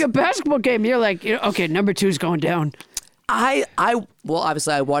watching a basketball game, you're like, okay, number 2's going down. Well,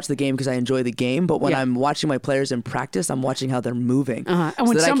 obviously, I watch the game because I enjoy the game. But when Yeah. I'm watching my players in practice, I'm watching how they're moving. And So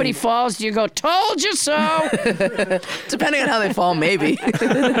when that I somebody can- falls, you go, told you so. depending on how they fall, maybe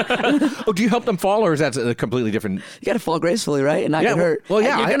Oh, do you help them fall, or is that a completely different? you got to fall gracefully, right, and not Yeah, get hurt. well,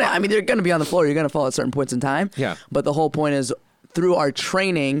 yeah, And you're gonna be on the floor. You're gonna fall at certain points in time. Yeah. But the whole point is, through our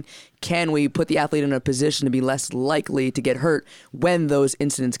training, can we put the athlete in a position to be less likely to get hurt when those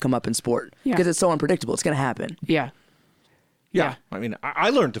incidents come up in sport? Yeah. Because it's so unpredictable. It's gonna happen. Yeah. Yeah, I mean, I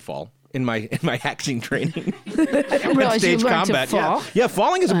learned to fall in my acting training. I realize you Stage learned combat. to fall. Yeah,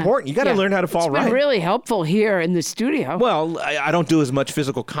 falling is important. You got to Yeah. learn how to fall It's right. been really helpful here in the studio. Well, I don't do as much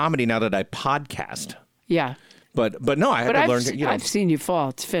physical comedy now that I podcast. Yeah. But no, I had But to I've, learn. You know, I've seen you fall.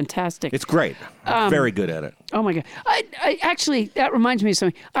 It's fantastic. it's great. I'm very good at it. Oh my God. I actually, that reminds me of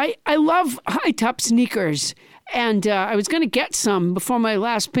something. I love high top sneakers. And I was going to get some before my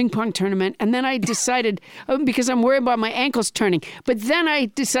last ping pong tournament. And then I decided, because I'm worried about my ankles turning. But then I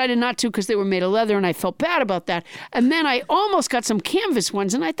decided not to because they were made of leather and I felt bad about that. And then I almost got some canvas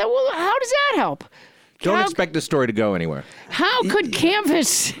ones. And I thought, well, how does that help? Don't How- expect this story to go anywhere. How could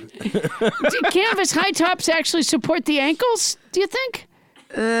canvas, did canvas high tops actually support the ankles, do you think?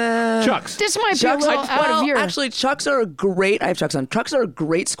 Chucks. This might be Chucks, a little out well, of your... actually, Chucks are a great. I have Chucks on. Chucks are a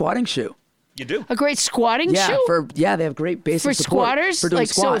great squatting shoe. You do. A great squatting Yeah, shoe? they have great basic For support squatters? for doing Like,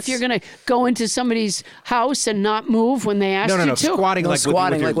 so squats. if you're going to go into somebody's house and not move when they ask No. you to? Squatting No, like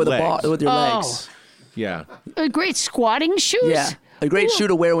squatting with your like legs. with your Oh. legs. Yeah. A great squatting shoes? Yeah, a great Ooh. shoe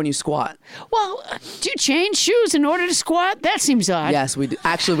to wear when you squat. Well, do you change shoes in order to squat? That seems odd. Yes, we do.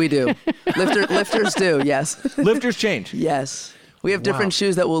 Actually, we do. Lifters do. Yes, Lifters change. yes. We have different Wow.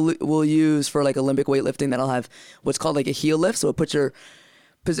 shoes that we'll use for like Olympic weightlifting that'll have what's called like a heel lift. So it puts your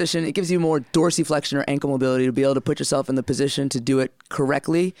position. It gives you more dorsiflexion or ankle mobility to be able to put yourself in the position to do it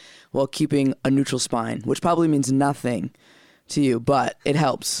correctly while keeping a neutral spine, which probably means nothing to you, but it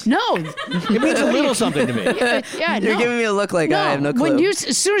helps. No. It means a little something to me. Yeah, You're no. giving me a look like I have no clue. When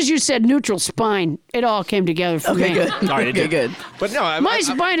as soon as you said neutral spine, it all came together for okay, me. good. All right, it Okay, did. good. But no, My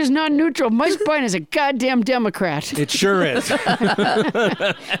spine is not neutral. My spine is a goddamn Democrat. it sure is.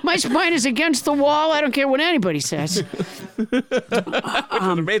 My spine is against the wall. I don't care what anybody says. Which is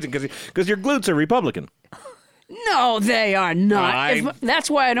amazing because your glutes are Republican. No, they are not. That's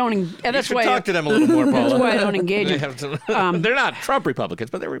why I don't. That's You should why. talk to them a little more, Paula. That's why I don't engage They them. have to- they're not Trump Republicans,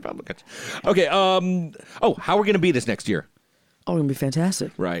 but they're Republicans. Okay. How are we going to be this next year? Oh, it's gonna be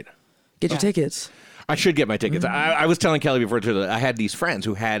fantastic. Right. Get your tickets. I should get my tickets. I was telling Kelly before too that I had these friends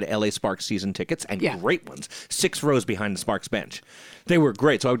who had LA Sparks season tickets and Yeah. great ones, 6 rows behind the Sparks bench. They were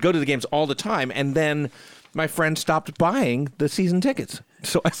great. So I would go to the games all the time, and then my friend stopped buying the season tickets,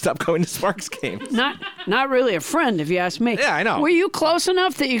 so I stopped going to Sparks games. Not really a friend, if you ask me. Yeah, I know. Were you close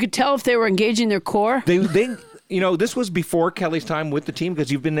enough that you could tell if they were engaging their core? They this was before Kelly's time with the team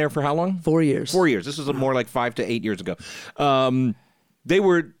because you've been there for how long? 4 years. 4 years. This was more like 5 to 8 years ago.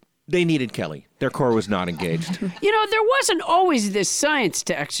 They needed Kelly. Their core was not engaged. There wasn't always this science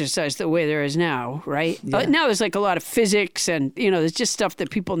to exercise the way there is now, right? Yeah. Now there's like a lot of physics and, there's just stuff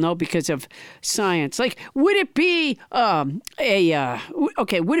that people know because of science. Like, would it be would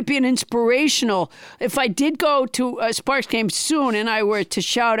it be an inspirational, if I did go to a Sparks game soon and I were to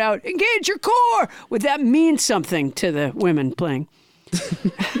shout out, engage your core, would that mean something to the women playing?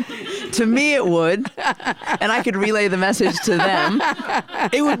 To me, it would, and I could relay the message to them.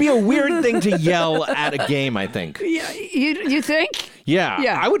 It would be a weird thing to yell at a game, I think. Yeah, you think? Yeah.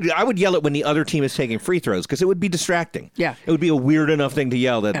 Yeah. I would yell it when the other team is taking free throws because it would be distracting. Yeah. It would be a weird enough thing to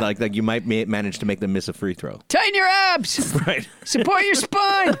yell that like you might manage to make them miss a free throw. Tighten your abs. Right. Support your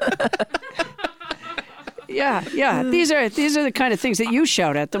spine. Yeah. These are the kind of things that you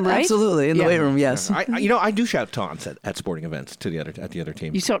shout at them, right? Absolutely, in the weight room, yes. I do shout taunts at sporting events at the other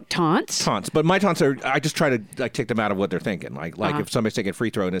team. You shout taunts? Taunts, but my taunts are I just try to take them out of what they're thinking. Like if somebody's taking a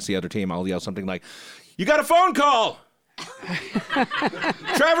free throw and it's the other team, I'll yell something like, "You got a phone call."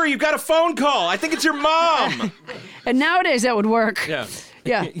 Trevor, you've got a phone call. I think it's your mom. And nowadays that would work. Yeah.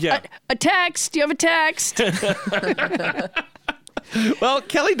 Yeah. Yeah. A text. Do you have a text? Well,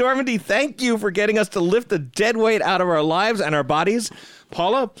 Kelly Dormandy, thank you for getting us to lift the dead weight out of our lives and our bodies.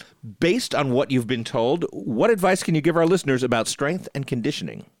 Paula, based on what you've been told, what advice can you give our listeners about strength and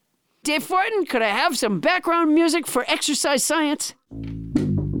conditioning? Dave Fortin, could I have some background music for exercise science?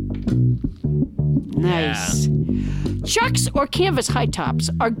 Nice. Chucks or canvas high tops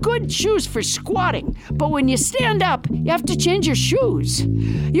are good shoes for squatting, but when you stand up, you have to change your shoes.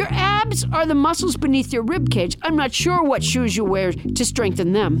 Your abs are the muscles beneath your rib cage. I'm not sure what shoes you wear to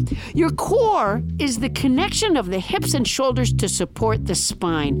strengthen them. Your core is the connection of the hips and shoulders to support the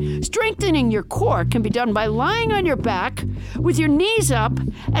spine. Strengthening your core can be done by lying on your back with your knees up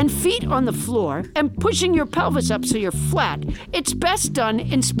and feet on the floor and pushing your pelvis up so you're flat. It's best done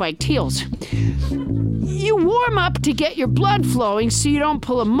in spiked heels. You warm up to get your blood flowing so you don't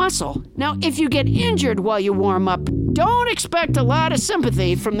pull a muscle. Now, if you get injured while you warm up, don't expect a lot of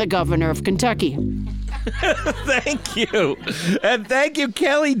sympathy from the governor of Kentucky. Thank you. And thank you,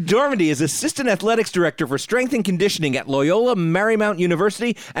 Kelly Dormandy is Assistant Athletics Director for Strength and Conditioning at Loyola Marymount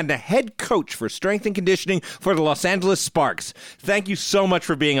University and the head coach for Strength and Conditioning for the Los Angeles Sparks. Thank you so much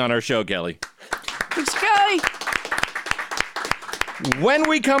for being on our show, Kelly. Thanks, Kelly. When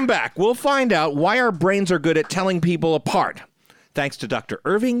we come back, we'll find out why our brains are good at telling people apart. Thanks to Dr.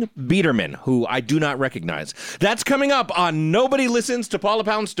 Irving Biederman, who I do not recognize. That's coming up on Nobody Listens to Paula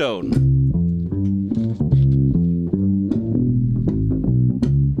Poundstone.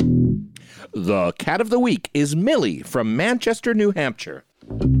 The cat of the week is Millie from Manchester, New Hampshire.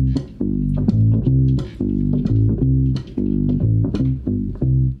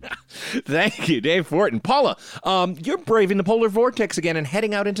 Thank you, Dave Fortin. Paula, you're braving the polar vortex again and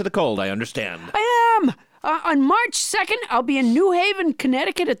heading out into the cold, I understand. I am. On March 2nd, I'll be in New Haven,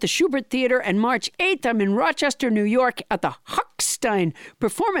 Connecticut at the Schubert Theater, and March 8th, I'm in Rochester, New York at the Hochstein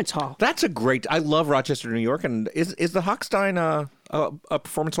Performance Hall. That's a great... I love Rochester, New York. And is the Hochstein a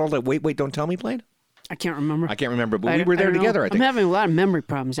performance hall that Wait, Don't Tell Me played? I can't remember. But we were there together, I think. I'm having a lot of memory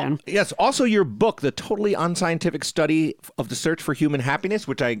problems, Adam. Yes. Also, your book, The Totally Unscientific Study of the Search for Human Happiness,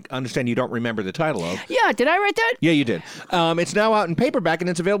 which I understand you don't remember the title of. Yeah, did I write that? Yeah, you did. It's now out in paperback, and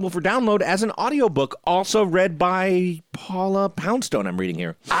it's available for download as an audiobook, also read by Paula Poundstone, I'm reading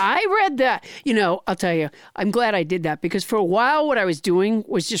here. I read that. I'll tell you, I'm glad I did that, because for a while what I was doing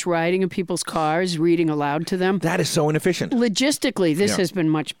was just riding in people's cars, reading aloud to them. That is so inefficient. Logistically, this has been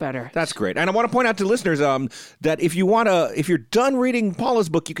much better. That's great. And I want to point out to listeners that if you're done reading Paula's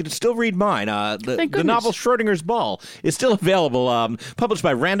book, you can still read mine. The novel Schrodinger's Ball is still available, published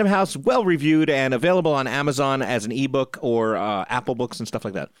by Random House, well-reviewed, and available on Amazon as an ebook or Apple Books and stuff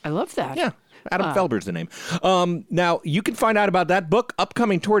like that. I love that. Yeah. Adam Felber's the name. Now, you can find out about that book,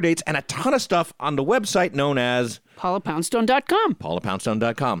 upcoming tour dates, and a ton of stuff on the website known as PaulaPoundstone.com.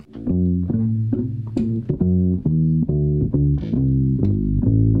 PaulaPoundstone.com.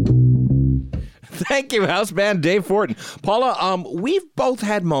 Thank you, house band Dave Fortin. Paula, we've both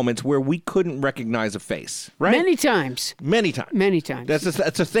had moments where we couldn't recognize a face, right? Many times. Many times. Many times.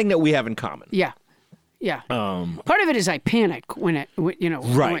 That's a thing that we have in common. Yeah. Yeah. Part of it is I panic when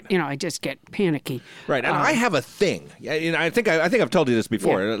I just get panicky. Right. And I have a thing. I think I've told you this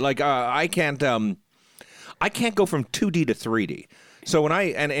before. Yeah. Like I can't go from 2D to 3D. So when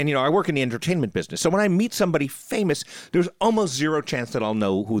I work in the entertainment business. So when I meet somebody famous, there's almost zero chance that I'll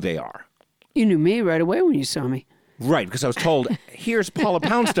know who they are. You knew me right away when you saw me. Right, because I was told, here's Paula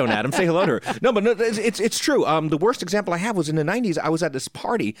Poundstone, Adam. Say hello to her. No, but no, it's true. The worst example I have was in the 90s. I was at this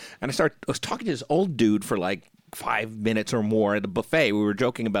party, and I was talking to this old dude for like 5 minutes or more at a buffet. We were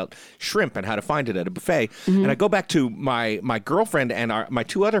joking about shrimp and how to find it at a buffet. And I go back to my girlfriend and my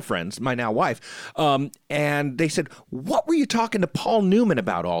two other friends, my now wife, and they said, what were you talking to Paul Newman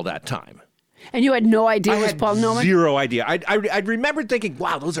about all that time? And you had no idea it was Paul Newman? Zero idea. I remembered thinking,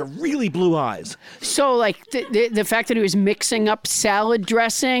 wow, those are really blue eyes. So, like, the fact that he was mixing up salad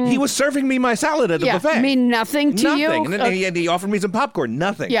dressing. He was serving me my salad at the buffet. I mean, nothing to you? Nothing. And then he offered me some popcorn.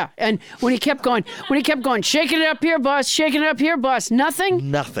 Nothing. Yeah, and when he kept going, shaking it up here, boss, shaking it up here, boss,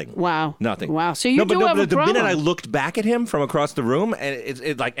 nothing? Nothing. Wow. Nothing. Wow. So you do have a the problem. minute I looked back at him from across the room, and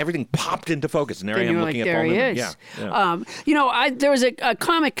it like everything popped into focus, and there I am looking at Paul Newman. There he is. There was a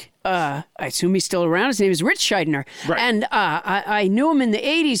comic. I assume he's still around. His name is Rich Scheidner. Right. And I knew him in the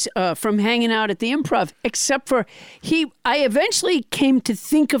 80s from hanging out at the Improv, except for I eventually came to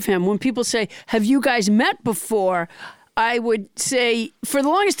think of him when people say, have you guys met before? I would say, for the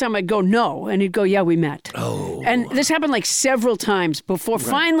longest time, I'd go, no. And he'd go, yeah, we met. Oh. And this happened like several times before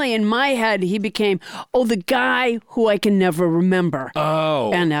finally in my head, he became, the guy who I can never remember.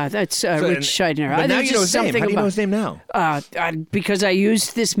 Oh. And that's Rich Scheidner. But now you know his name. How do you know his name now? Because I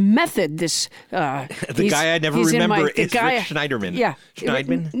used this method, the guy I never remember is Rich Schneiderman. Yeah.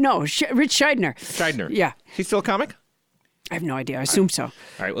 Schneidman? No, Rich Scheidner. Scheidner. Yeah. He's still a comic? I have no idea. I assume so. All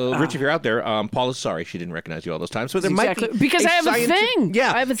right. Well, Rich, if you're out there, Paul is sorry she didn't recognize you all those times. So there might be because I have a thing.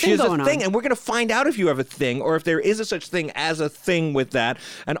 Yeah, I have a she thing has going a thing, on. and we're going to find out if you have a thing or if there is a such thing as a thing with that,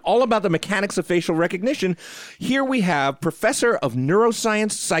 and all about the mechanics of facial recognition. Here we have Professor of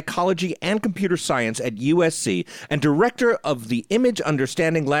Neuroscience, Psychology, and Computer Science at USC and Director of the Image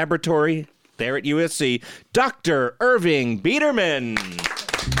Understanding Laboratory there at USC, Dr. Irving Biederman.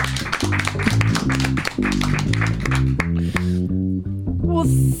 Well,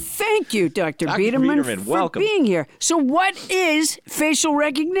 thank you, Dr. Biederman, for being here. So what is facial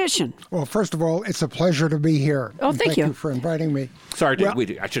recognition? Well, first of all, it's a pleasure to be here. Oh, thank you for inviting me. Sorry,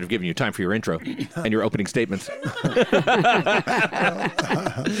 I should have given you time for your intro and your opening statements. That's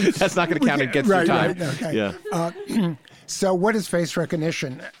not going to count against your time. Right, okay. Yeah. So what is face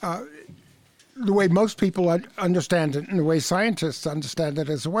recognition? The way most people understand it, and the way scientists understand it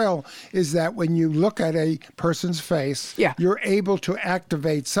as well, is that when you look at a person's face, you're able to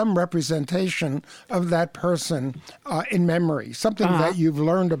activate some representation of that person in memory, something that you've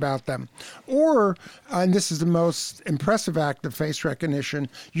learned about them. Or, and this is the most impressive act of face recognition,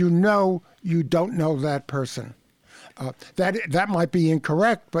 you know you don't know that person. That might be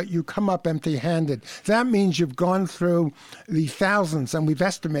incorrect, but you come up empty-handed. That means you've gone through the thousands, and we've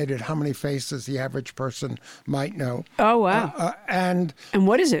estimated how many faces the average person might know. Oh, wow. And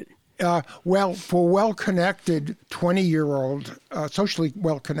what is it? Well, for well-connected 20-year-old, socially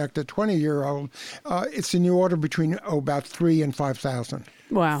well-connected 20-year-old, it's in the order between about 3,000 and 5,000.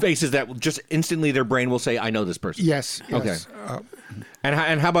 Wow. Faces that just instantly their brain will say, I know this person. Yes. Okay.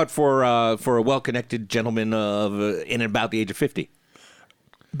 And how about for a well-connected gentleman in and about the age of 50?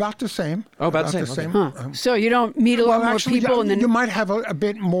 About the same. Oh, about the same. Okay. Huh. So you don't meet a lot more people, and then you might have a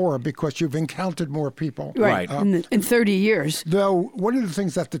bit more because you've encountered more people. Right. In 30 years. Though one of the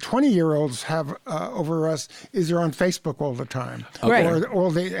things that the 20-year-olds have over us is they're on Facebook all the time. Right.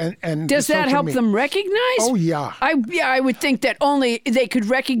 And does that help them recognize? Oh yeah. I would think that only they could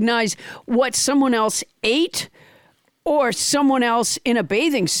recognize what someone else ate. Or someone else in a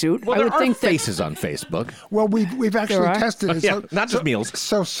bathing suit. Well, I would think faces on Facebook. Well, we've actually tested it. Yeah, not just meals.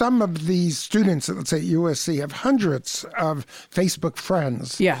 So some of these students, let's say at USC, have hundreds of Facebook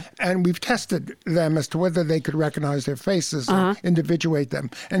friends. Yeah. And we've tested them as to whether they could recognize their faces and individuate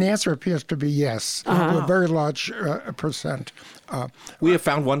them. And the answer appears to be yes, to a very large percent. We have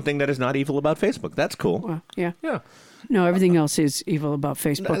found one thing that is not evil about Facebook. That's cool. Well, yeah. Yeah. No, everything else is evil about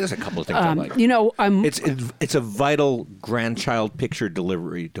Facebook. No, there's a couple of things I like. It's a vital grandchild picture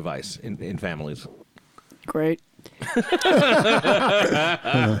delivery device in families. Great.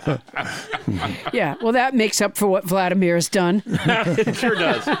 Yeah, well, that makes up for what Vladimir has done. It sure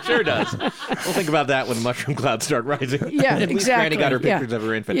does. We'll think about that when mushroom clouds start rising. Yeah, At least exactly. Granny got her pictures of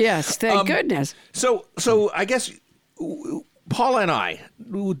her infant. Yes, thank goodness. So I guess Paula and I,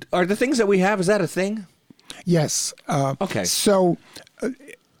 are the things that we have, is that a thing? Yes. Okay. So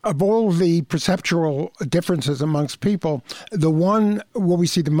of all the perceptual differences amongst people, the one where we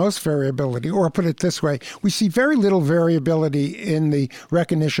see the most variability, or put it this way, we see very little variability in the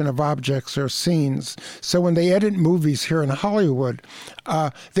recognition of objects or scenes. So when they edit movies here in Hollywood,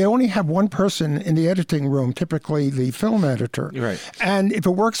 they only have one person in the editing room, typically the film editor. Right. And if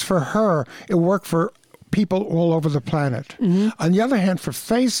it works for her, it worked for people all over the planet. On the other hand, for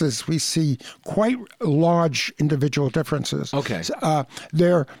faces, we see quite large individual differences. Okay.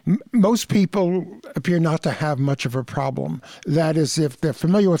 Most people appear not to have much of a problem. That is, if they're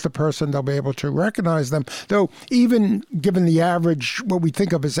familiar with the person, they'll be able to recognize them. Though, even given the average, what we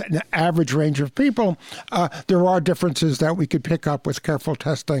think of as an average range of people, there are differences that we could pick up with careful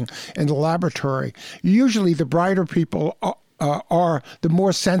testing in the laboratory. Usually, the brighter people are, the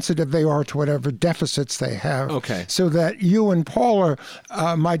more sensitive they are to whatever deficits they have. Okay. So that you and Paula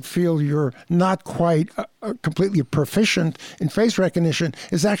might feel you're not quite completely proficient in face recognition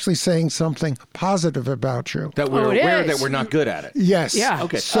is actually saying something positive about you. That we're aware that we're not good at it. Yes. Yeah.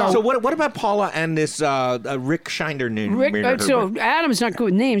 Okay. So what about Paula and this Rick Scheidner? So Adam's not good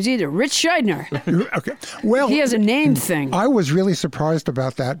with names either. Rich Scheidner. Okay. Well, he has a name thing. I was really surprised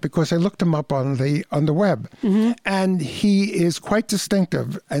about that because I looked him up on the web, and he is quite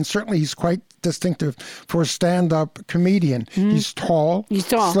distinctive, and certainly he's quite distinctive for a stand-up comedian. He's tall,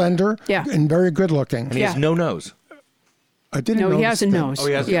 slender, and very good looking. And he has no nose. I didn't know. No, he has a nose. Oh,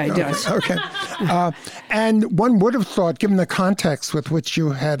 he has he does. Okay. And one would have thought, given the context with which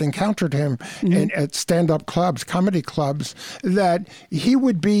you had encountered him at stand-up clubs, comedy clubs, that he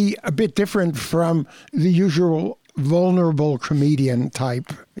would be a bit different from the usual vulnerable comedian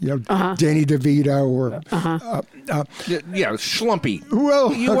type, Danny DeVito or schlumpy.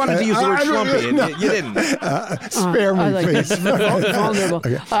 Well, you wanted to use the word schlumpy, and you didn't. Spare me, please. Vulnerable.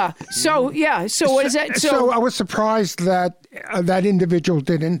 Okay. So what is that? So I was surprised that that individual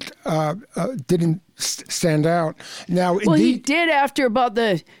didn't stand out. Now, he did after about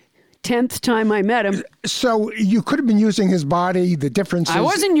the 10th time I met him. So you could have been using his body. The difference is... I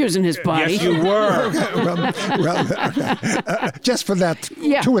wasn't using his body. Yes, you were. Just for that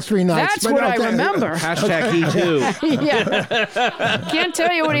 2 or 3 nights. That's what I remember. Hashtag he too. Yeah. Can't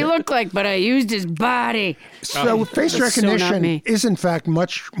tell you what he looked like, but I used his body. So face recognition is, in fact,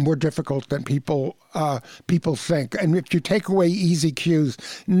 much more difficult than people think. And if you take away easy cues,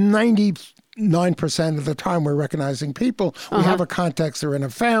 99% of the time we're recognizing people. We have a context. They're in a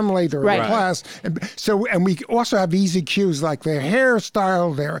family. They're in a class. And we also have easy cues like their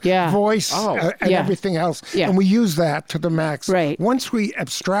hairstyle, their voice, and everything else. Yeah. And we use that to the max. Right. Once we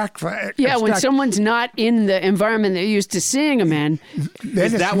abstract that. When someone's not in the environment they're used to seeing them in.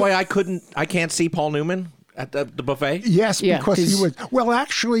 Is that why I can't see Paul Newman at the buffet? Yes, because he was. Well,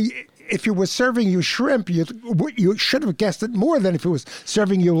 actually, if he was serving you shrimp, you should have guessed it more than if he was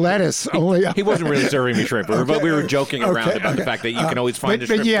serving you lettuce. He wasn't really serving me shrimp, but we were joking around about the fact that you can always find a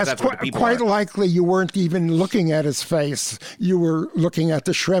shrimp. But yes, that's what the people quite are. Likely you weren't even looking at his face. You were looking at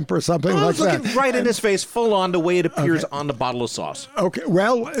the shrimp or something like that. I was looking right in his face, full on the way it appears on the bottle of sauce. Okay,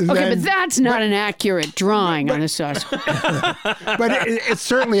 well... but that's not an accurate drawing on the sauce. But it's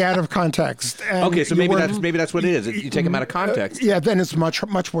certainly out of context. Okay, so maybe that's what it is. You take him out of context. Then it's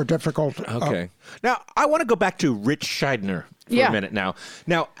much more difficult. Okay. Now, I want to go back to Rich Scheidner for a minute now.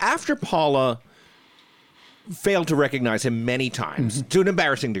 Now, after Paula failed to recognize him many times, to an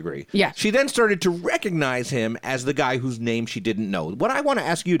embarrassing degree, she then started to recognize him as the guy whose name she didn't know. What I want to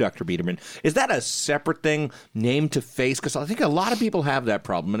ask you, Dr. Biederman, is that a separate thing, name to face? Because I think a lot of people have that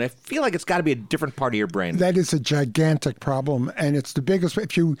problem, and I feel like it's got to be a different part of your brain. That is a gigantic problem, and it's the biggest.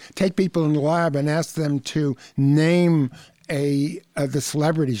 If you take people in the lab and ask them to name the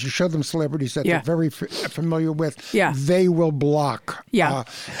celebrities, you show them celebrities that they're very familiar with, they will block.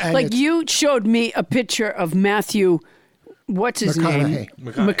 Like you showed me a picture of Matthew, what's his name?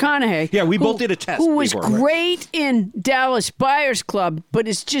 McConaughey. Yeah, we both did a test. Who was great in Dallas Buyers Club, but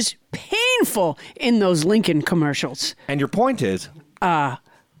is just painful in those Lincoln commercials. And your point is...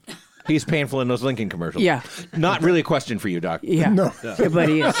 He's painful in those Lincoln commercials. Yeah. Not really a question for you, Doc. Yeah. No. Yeah, but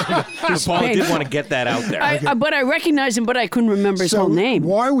he is. Paul did want to get that out there. But I recognize him, but I couldn't remember his whole name.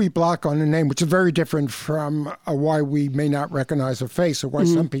 Why we block on a name, which is very different from why we may not recognize a face, or why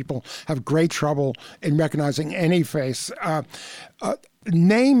some people have great trouble in recognizing any face.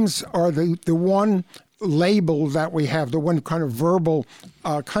 Names are the one label that we have, the one kind of verbal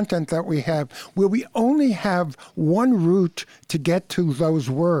content that we have, where we only have one route to get to those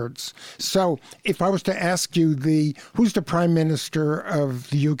words. So if I was to ask you who's the Prime Minister of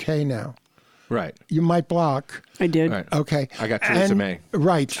the UK now? Right. You might block. I did. Right. Okay. I got Theresa May.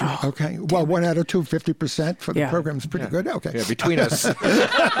 Right. Okay. Well, 1 out of 2, 50% for the program is pretty good. Okay. Yeah, between us. That's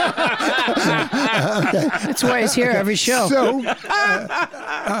why he's here every show.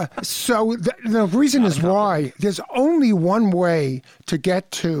 So the reason is why there's only one way to get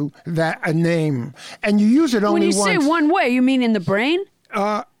to a name, and you use it only once. When you say one way, you mean in the brain?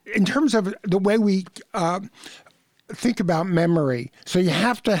 In terms of the way we think about memory. So you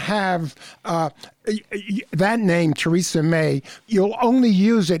have to have that name, Theresa May. You'll only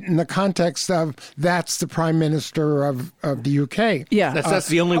use it in the context of that's the Prime Minister of the UK. Yeah. That's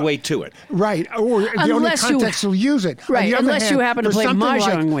the only way to it. Right. Or the only context you'll use it. Right. Unless you happen to play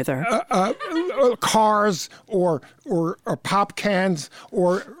mahjong with her. Cars or pop cans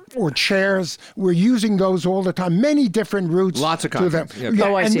or chairs. We're using those all the time. Many different routes. Lots of to them. context.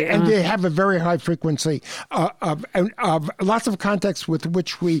 Yeah, I see. And they have a very high frequency of lots of contexts with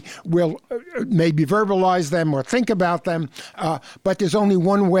which we will maybe verbalize them or think about them. But there's only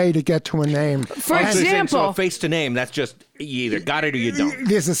one way to get to a name. For example, so a face to name, that's just you either got it or you don't.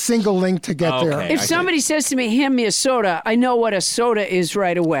 There's a single link to get there. If somebody says to me, hand me a soda, I know what a soda is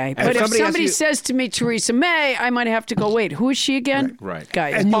right away. But if somebody says to me, Theresa May, I might have to go, wait, who is she again? Right.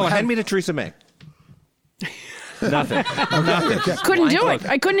 Guys. And Paula, hand me to Theresa May. Nothing. Nothing. Couldn't do it.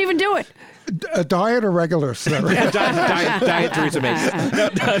 I couldn't even do it. A diet or regular? Diet Theresa May. No,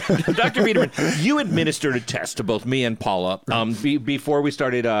 Dr. Biederman, you administered a test to both me and Paula before we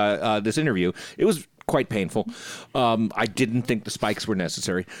started this interview. It was quite painful. I didn't think the spikes were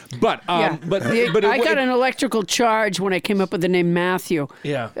necessary, but I got an electrical charge when I came up with the name Matthew.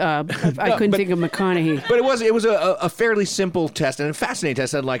 Yeah, I couldn't think of McConaughey. But it was a fairly simple test and a fascinating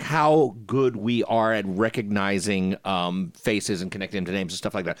test on like how good we are at recognizing faces and connecting them to names and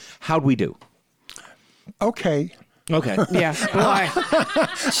stuff like that. How'd we do? Okay. Yeah. Boy.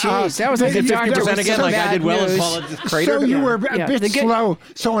 Jeez, that was like the doctor. 50% again, like I did well, and Paula just cratered. So you were a bit slow.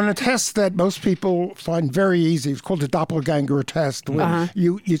 So on a test that most people find very easy, it's called the doppelganger test, where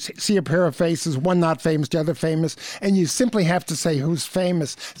you see a pair of faces, one not famous, the other famous, and you simply have to say who's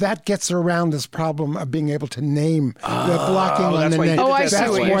famous. That gets around this problem of being able to name the blocking on the name. That's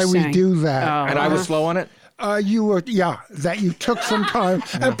why we do that. And I was slow on it? You were, that you took some time.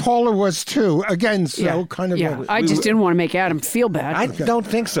 And Paula was too. Again, kind of. Yeah, I just didn't want to make Adam feel bad. I don't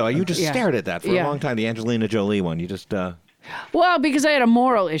think so. You just stared at that for a long time. The Angelina Jolie one. You just. Well, because I had a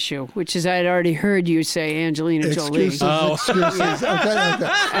moral issue, which is I had already heard you say Angelina Jolie. Excuses. Okay.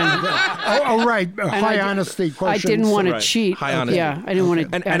 Right. High honesty questions. I didn't want to cheat. High honesty. Yeah, I didn't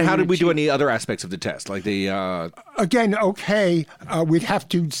want to. And how did we do any other aspects of the test? Like the. Again, we'd have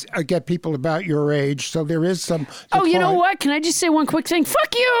to get people about your age, so there is some. Oh, you know what? Can I just say one quick thing?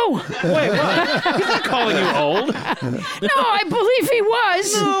 Fuck you! Wait, what? He's not calling you old. No, I believe he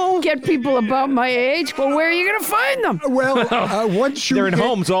was. No. Get people about my age. Well, where are you going to find them? Well, once you they're in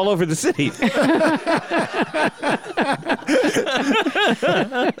homes all over the city.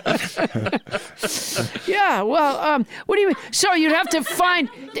 Yeah, well, what do you mean? So you'd have to find.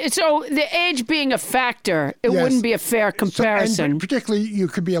 So the age being a factor, it wouldn't be a fair comparison. And particularly, you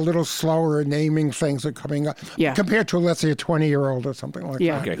could be a little slower naming things that are coming up compared to, let's say, a 20-year-old or something like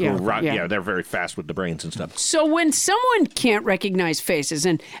that. Okay, cool. Yeah, they're very fast with the brains and stuff. So when someone can't recognize faces,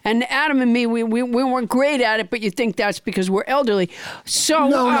 and Adam and me, we weren't great at it, but you think that's because we're elderly. So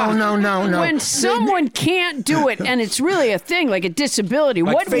no. When someone can't do it, and it's really a thing, like a disability,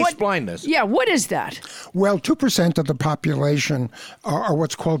 like face blindness. Yeah, what is that? Well, 2% of the population are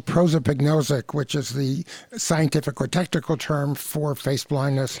what's called prosopagnosic, which is the scientific or technical term for face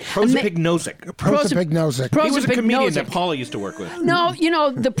blindness. Prosopagnosic. Prosopagnosic. He was a comedian that Paula used to work with. No,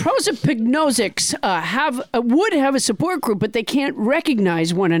 the prosopagnosics would have a support group, but they can't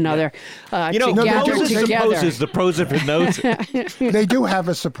recognize one another. Moses opposes the prosopagnosis. They do have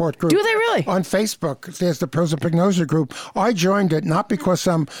a support group. Do they really? On Facebook, there's the prosopagnosia group. I joined it not because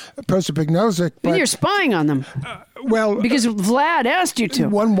I'm prosopagnosic, but you're spying on them. Because Vlad asked you to.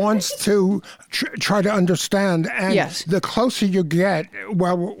 One wants to try to understand, and the closer you get,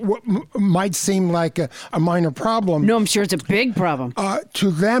 what might seem like a minor problem. No, I'm sure it's a big problem.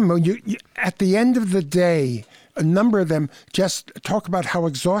 To them, at the end of the day, a number of them just talk about how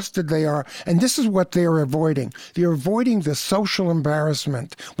exhausted they are. And this is what they're avoiding. They're avoiding the social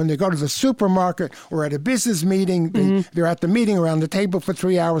embarrassment. When they go to the supermarket or at a business meeting, they're at the meeting around the table for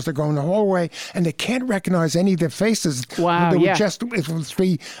 3 hours, they go in the hallway, and they can't recognize any of their faces. Wow, they were just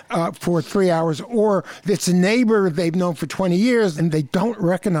for 3 hours. Or it's a neighbor they've known for 20 years, and they don't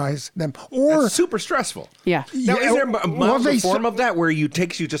recognize them. Or that's super stressful. Yeah. Now, is there a milder form of that where it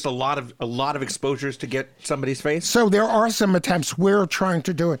takes you just a lot of exposures to get somebody's face? So there are some attempts. We're trying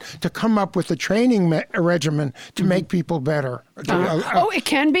to do it, to come up with a training regimen to make people better. It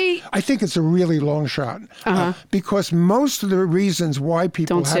can be? I think it's a really long shot. Because most of the reasons why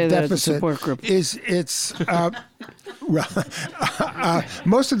people have deficit is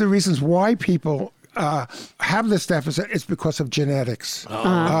most of the reasons why people have this deficit, it's because of genetics.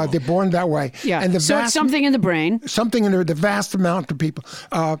 They're born that way. Yeah. And So it's something in the brain. Something in the vast amount of people.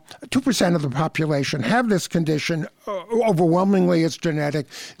 2% of the population have this condition. Overwhelmingly, it's genetic.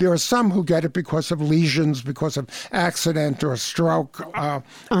 There are some who get it because of lesions, because of accident or stroke.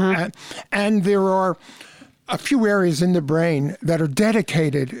 And there are a few areas in the brain that are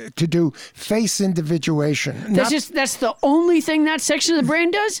dedicated to do face individuation. That's the only thing that section of the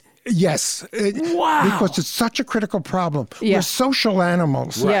brain does? Yes. Wow. Because it's such a critical problem. Yeah. We're social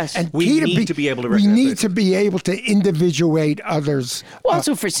animals. Right. Yes. And We need to be able to We recognize need faces. to be able to individuate others. Well,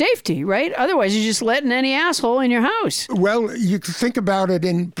 also for safety, right? Otherwise, you're just letting any asshole in your house. Well, you can think about it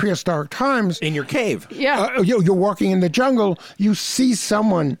in prehistoric times. In your cave. Yeah. You're walking in the jungle, you see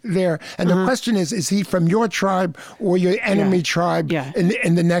someone there, and the question is he from your tribe or your enemy tribe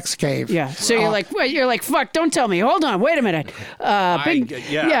in the next cave? Yeah. So you're like, fuck, don't tell me. Hold on, wait a minute.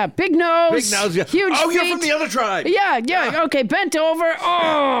 Big nose. Big nose, yeah. Huge Oh, you're feet. from the other tribe. Yeah. Okay, bent over.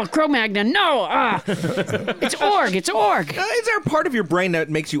 Oh, Cro-Magnon. No. It's org. It's org. Is there a part of your brain that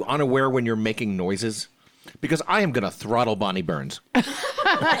makes you unaware when you're making noises? Because I am going to throttle Bonnie Burns. What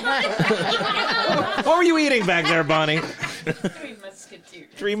were you eating back there, Bonnie?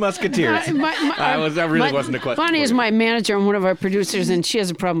 Three Musketeers. That really wasn't a question. Bonnie is my manager and one of our producers, and she has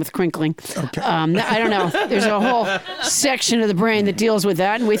a problem with crinkling. Okay. I don't know. There's a whole section of the brain that deals with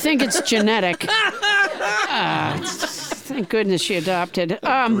that, and we think it's genetic. Thank goodness she adopted.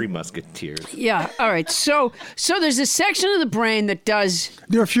 Three Musketeers. Yeah. All right. So there's a section of the brain that does.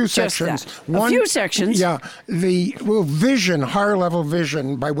 There are a few just sections. That. A few sections. Yeah. The vision, higher level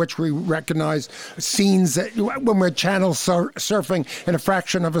vision, by which we recognize scenes that when we're channel surfing in a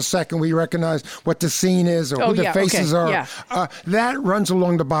fraction of a second, we recognize what the scene is or who the faces are. Yeah. That runs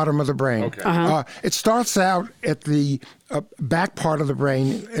along the bottom of the brain. Okay. It starts out at the back part of the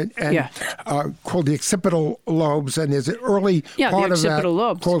brain and called the occipital lobes, and there's an early part of that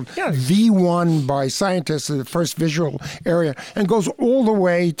lobes. called V1 by scientists, the first visual area, and goes all the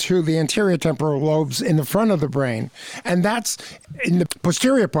way to the anterior temporal lobes in the front of the brain. And that's in the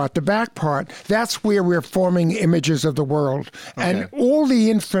posterior part, the back part, that's where we're forming images of the world. Okay. And all the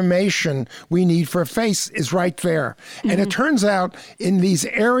information we need for a face is right there. Mm-hmm. And it turns out in these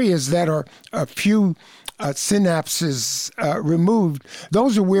areas that are a few synapses removed,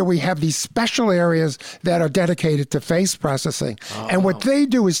 those are where we have these special areas that are dedicated to face processing. And what they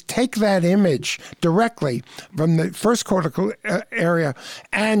do is take that image directly from the first cortical area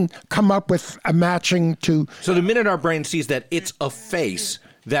and come up with a matching to... So the minute our brain sees that it's a face,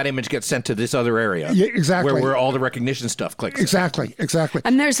 that image gets sent to this other area. Yeah, exactly. Where all the recognition stuff clicks. Exactly.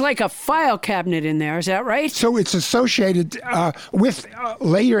 And there's like a file cabinet in there, is that right? So it's associated with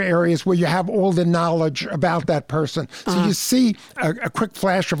later areas where you have all the knowledge about that person. So you see a quick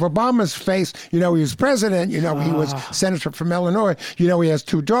flash of Obama's face. You know he was president. You know he was senator from Illinois. You know he has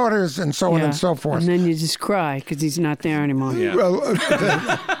 2 daughters and so on and so forth. And then you just cry because he's not there anymore. Yeah. Well,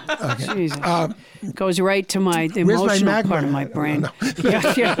 Jesus. Goes right to the emotional part of my brain. No.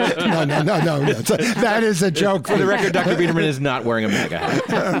 That is a joke. For the record, Dr. Biederman is not wearing a MAGA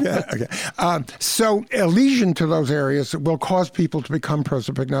hat. Okay. So a lesion to those areas will cause people to become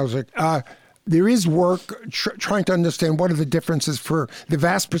prosopagnosia. There is work trying to understand what are the differences for the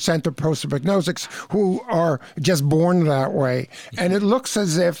vast percent of prosopagnosics who are just born that way. And it looks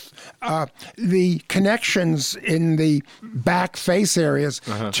as if the connections in the back face areas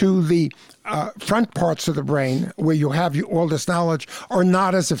to the front parts of the brain where you have all this knowledge are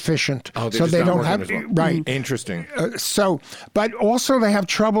not as efficient. Oh, so they don't have right. Interesting. But also they have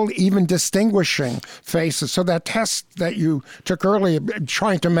trouble even distinguishing faces. So that test that you took earlier,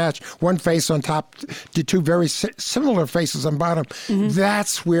 trying to match one face on top to 2 very similar faces on bottom,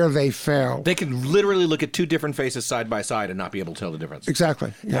 that's where they fail. They can literally look at 2 different faces side by side and not be able to tell the difference.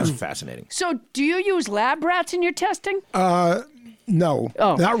 Exactly. That's fascinating. So do you use lab rats in your testing? No,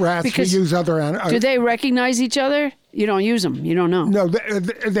 not rats. Because we use other animals. Do they recognize each other? You don't use them. You don't know. No,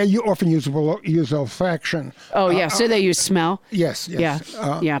 they often use olfaction. Oh, yeah. So they use smell? Yes.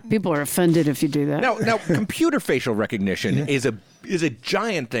 Yeah. People are offended if you do that. Now computer facial recognition is a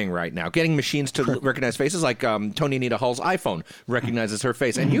giant thing right now. Getting machines to recognize faces, like Tony Anita Hull's iPhone recognizes her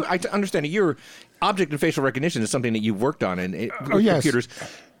face. And I understand that your object and facial recognition is something that you've worked on in computers.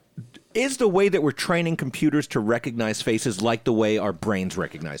 Is the way that we're training computers to recognize faces like the way our brains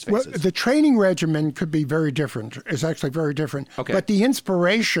recognize faces? Well, the training regimen could be very different. It's actually very different. Okay. But the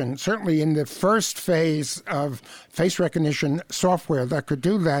inspiration, certainly in the first phase of face recognition software that could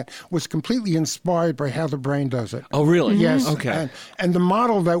do that, was completely inspired by how the brain does it. Oh, really? Yes. Okay. And the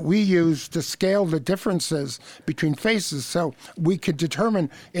model that we use to scale the differences between faces, so we could determine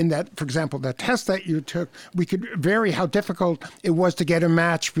in that, for example, that test that you took, we could vary how difficult it was to get a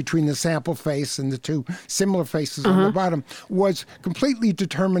match between the sample face and the two similar faces on the bottom, was completely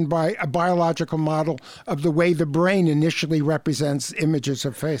determined by a biological model of the way the brain initially represents images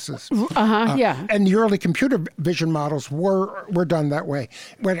of faces. Yeah. And the early computer vision models were done that way.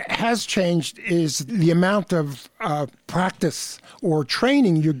 What has changed is the amount of practice or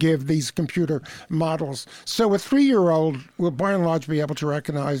training you give these computer models. So a 3-year-old will by and large be able to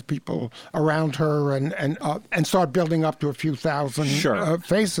recognize people around her and start building up to a few thousand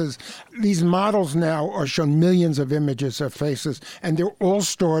faces. These models now are shown millions of images of faces, and they're all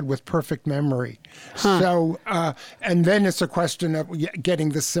stored with perfect memory. So, and then it's a question of getting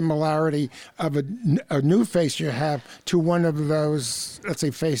the similarity of a new face you have to one of those, let's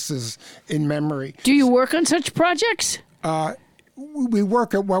say, faces in memory. Do you work on such projects? We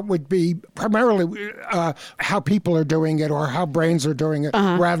work at what would be primarily how people are doing it or how brains are doing it,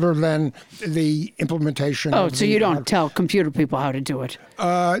 rather than the implementation. Oh, so you don't tell computer people how to do it?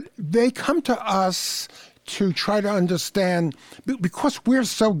 They come to us to try to understand, because we're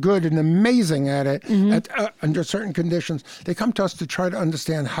so good and amazing at it under certain conditions, they come to us to try to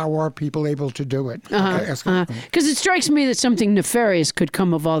understand how are people able to do it. Because it strikes me that something nefarious could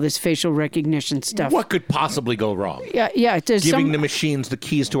come of all this facial recognition stuff. What could possibly go wrong? Yeah. There's Giving the machines the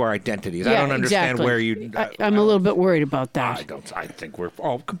keys to our identities. I don't understand exactly. where you... I'm a little bit worried about that. I think we're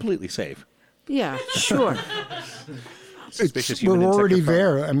all completely safe. Yeah, sure. Suspicious we're human already insect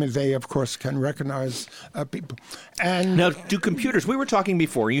are there. I mean, they, of course, can recognize people. And now, do computers, we were talking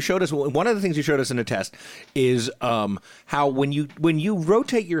before, you showed us, one of the things you showed us in a test is how when you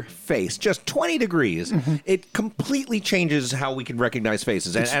rotate your face just 20 degrees, it completely changes how we can recognize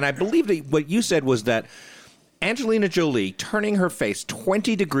faces. And I believe that what you said was that Angelina Jolie turning her face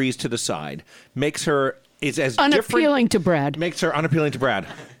 20 degrees to the side makes her unappealing to Brad. Makes her unappealing to Brad.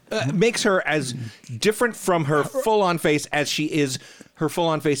 Makes her as different from her full-on face as she is. Her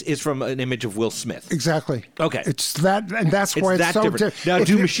full-on face is from an image of Will Smith. Exactly. Okay. It's that, and that's why it's so different. Now,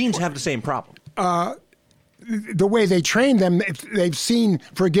 do machines have the same problem? The way they train them, if they've seen,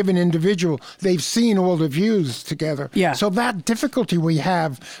 for a given individual, they've seen all the views together. Yeah. So that difficulty we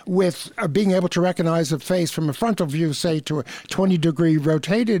have with being able to recognize a face from a frontal view, say, to a 20-degree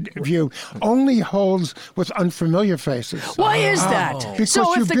rotated view, only holds with unfamiliar faces. Why is that? Because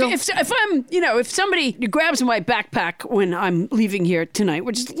So if somebody grabs my backpack when I'm leaving here tonight,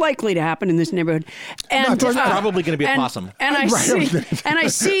 which is likely to happen in this neighborhood, and It's probably going to be a possum. and I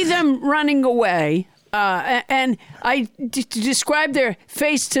see them running away. And I describe their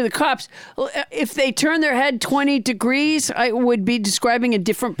face to the cops. If they turn their head 20 degrees, I would be describing a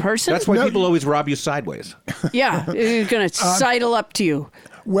different person. That's why people always rob you sideways. Yeah, they're going to sidle up to you.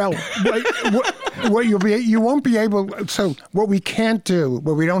 Well, what you won't be able. So what we can't do,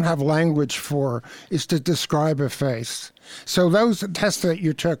 what we don't have language for, is to describe a face. So those tests that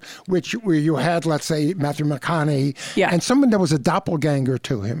you took, where you had, let's say, Matthew McConaughey, and someone that was a doppelganger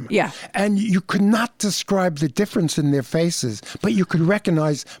to him, and you could not describe the difference in their faces, but you could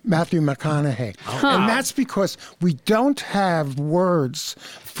recognize Matthew McConaughey, and that's because we don't have words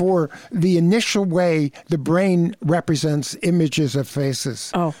for the initial way the brain represents images of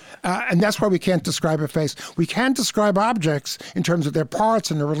faces. And that's why we can't describe a face. We can describe objects in terms of their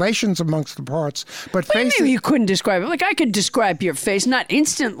parts and the relations amongst the parts, but faces... Maybe you couldn't describe it. Like, I could describe your face, not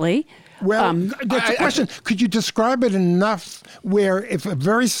instantly. Well, that's a question. Could you describe it enough where if a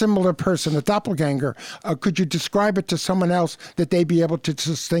very similar person, a doppelganger, could you describe it to someone else that they'd be able to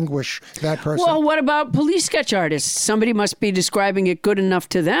distinguish that person? Well, what about police sketch artists? Somebody must be describing it good enough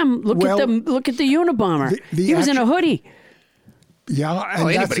to them. Look at the Unabomber. He was in a hoodie. Yeah, and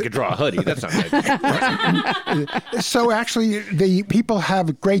anybody could draw a hoodie. That's not right. So actually, the people have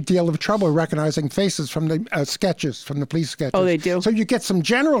a great deal of trouble recognizing faces from the sketches, from the police sketches. Oh, they do? So you get some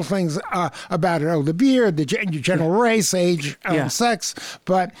general things about it. Oh, the beard, the general race, age, sex.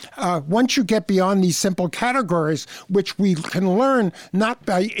 But once you get beyond these simple categories, which we can learn not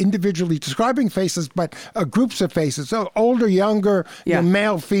by individually describing faces, but groups of faces. So older, younger,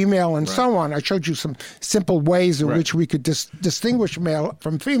 male, female, and so on. I showed you some simple ways in which we could distinguish distinguish male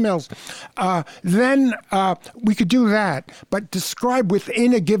from females, then we could do that. But describe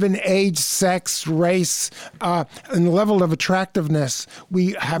within a given age, sex, race, and level of attractiveness,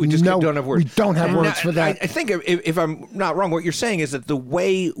 we don't have words. We don't have words for that. I think if I'm not wrong, what you're saying is that the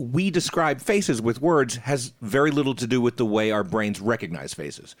way we describe faces with words has very little to do with the way our brains recognize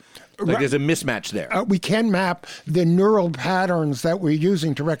faces. Like there's a mismatch there. We can map the neural patterns that we're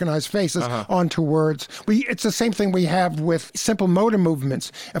using to recognize faces onto words. It's the same thing we have with simple motor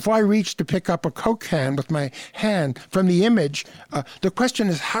movements. If I reach to pick up a Coke can with my hand from the image, the question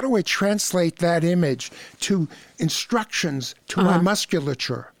is, how do I translate that image to instructions to my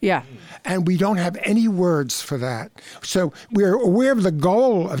musculature? Yeah. And we don't have any words for that. So we're aware of the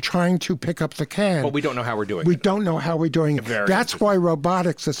goal of trying to pick up the can. But we don't know how we're doing it. We don't know how we're doing it. That's why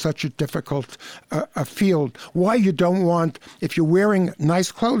robotics is such a difficult field. Why you don't want, if you're wearing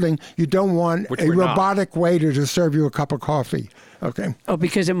nice clothing, you don't want a robotic waiter to serve you a cup of coffee. Okay. Oh,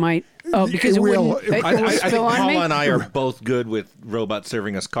 because it might. Oh, because it will. I think Paula and I are both good with robots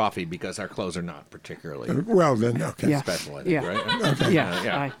serving us coffee because our clothes are not particularly well. Then okay. Special, I think, right? Okay.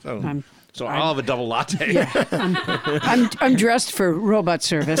 Yeah. So I'll have a double latte. Yeah, I'm dressed for robot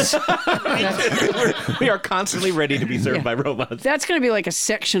service. We are constantly ready to be served by robots. That's going to be like a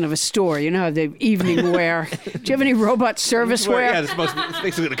section of a store. You know, the evening wear. Do you have any robot service wear? Yeah, it's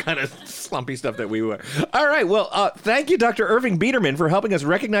basically the kind of slumpy stuff that we wear. All right. Well, thank you, Dr. Irving Biederman, for helping us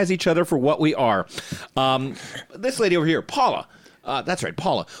recognize each other for what we are. This lady over here, Paula. That's right,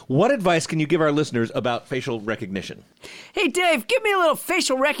 Paula. What advice can you give our listeners about facial recognition? Hey, Dave, give me a little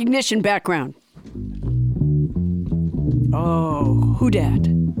facial recognition background. Oh, who dat?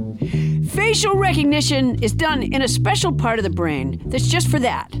 Facial recognition is done in a special part of the brain that's just for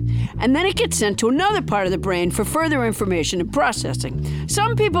that. And then it gets sent to another part of the brain for further information and processing.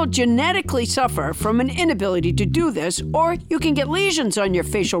 Some people genetically suffer from an inability to do this, or you can get lesions on your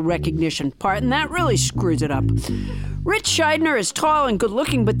facial recognition part, and that really screws it up. Rich Scheidner is tall and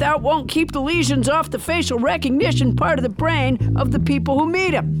good-looking, but that won't keep the lesions off the facial recognition part of the brain of the people who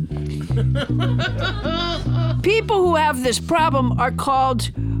meet him. People who have this problem are called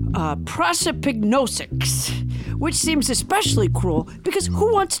prosopagnosics, which seems especially cruel because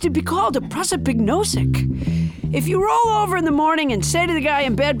who wants to be called a prosopagnosic? If you roll over in the morning and say to the guy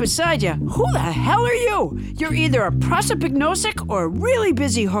in bed beside you, "Who the hell are you?" you're either a prosopagnosic or a really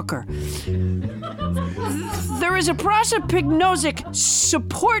busy hooker. There is a prosopagnosic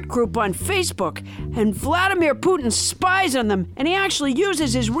support group on Facebook, and Vladimir Putin spies on them, and he actually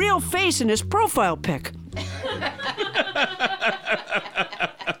uses his real face in his profile pic.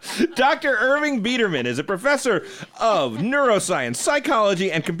 Dr. Irving Biederman is a professor of neuroscience,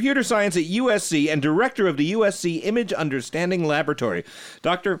 psychology, and computer science at USC and director of the USC Image Understanding Laboratory.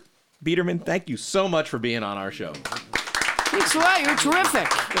 Dr. Biederman, thank you so much for being on our show. Thanks a lot. You're terrific.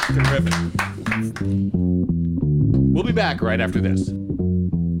 Terrific. We'll be back right after this.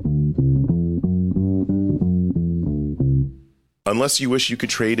 Unless you wish you could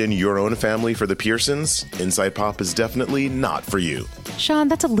trade in your own family for the Pearsons, Inside Pop is definitely not for you. Sean,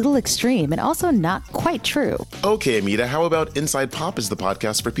 that's a little extreme and also not quite true. Okay, Amita, how about Inside Pop is the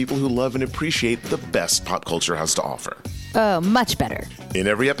podcast for people who love and appreciate the best pop culture has to offer? Oh, much better. In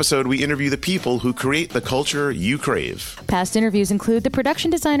every episode, we interview the people who create the culture you crave. Past interviews include the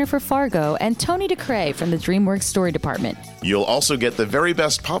production designer for Fargo and Tony DeCray from the DreamWorks Story Department. You'll also get the very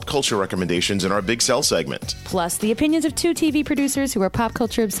best pop culture recommendations in our Big Sell segment. Plus, the opinions of two TV producers who are pop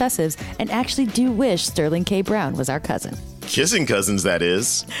culture obsessives and actually do wish Sterling K. Brown was our cousin. Kissing cousins, that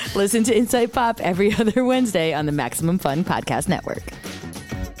is. Listen to Inside Pop every other Wednesday on the Maximum Fun Podcast Network.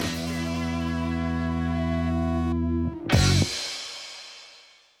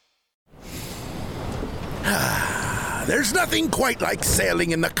 There's nothing quite like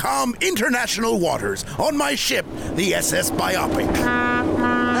sailing in the calm international waters on my ship, the SS Biopic.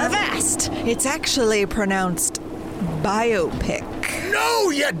 Avast! It's actually pronounced biopic. No,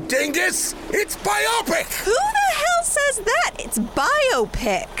 you dingus! It's biopic! Who the hell says that? It's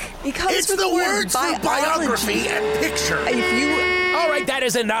biopic. It comes it's with the the word words for biography and picture. All right, that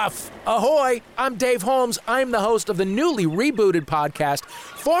is enough. Ahoy, I'm Dave Holmes. I'm the host of the newly rebooted podcast,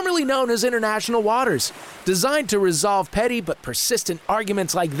 formerly known as International Waters, designed to resolve petty but persistent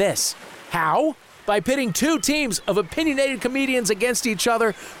arguments like this. How? By pitting two teams of opinionated comedians against each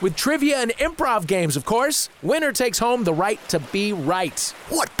other with trivia and improv games, of course. Winner takes home the right to be right.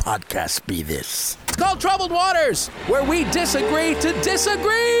 What podcast be this? It's called Troubled Waters, where we disagree to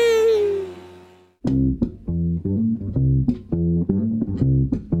disagree.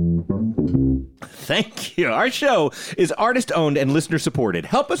 Thank you. Our show is artist-owned and listener-supported.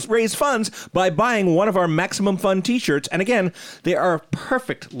 Help us raise funds by buying one of our Maximum Fun t-shirts. And again, they are a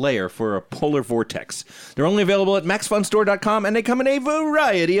perfect layer for a polar vortex. They're only available at maxfunstore.com, and they come in a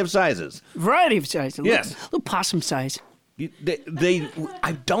variety of sizes. Variety of sizes? Yes. Little possum size.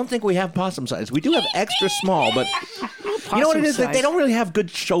 I don't think we have possum size. We do have extra small, but you know what it is? They don't really have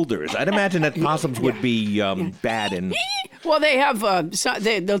good shoulders. I'd imagine that possums would be bad in... Well, they have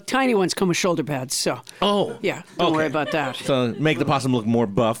the tiny ones come with shoulder pads, so yeah, don't worry about that. So make the possum look more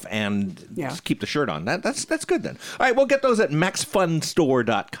buff and just keep the shirt on. That's good then. All right, we'll get those at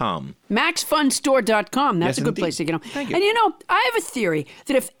maxfunstore.com. Maxfunstore.com. That's a good place to get them. Thank you. And I have a theory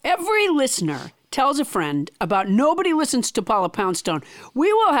that if every listener tells a friend about Nobody Listens to Paula Poundstone,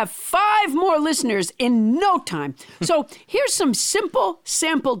 we will have 5 more listeners in no time. So here's some simple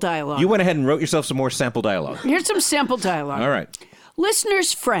sample dialogue. You went ahead and wrote yourself some more sample dialogue. Here's some sample dialogue. All right.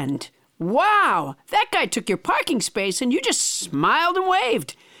 Listener's friend. Wow, that guy took your parking space and you just smiled and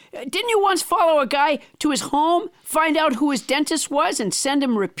waved. Didn't you once follow a guy to his home, find out who his dentist was, and send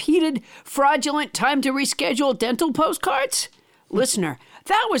him repeated fraudulent time to reschedule dental postcards? Listener.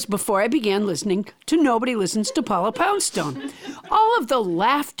 That was before I began listening to Nobody Listens to Paula Poundstone. All of the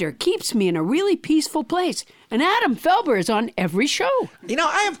laughter keeps me in a really peaceful place, and Adam Felber is on every show.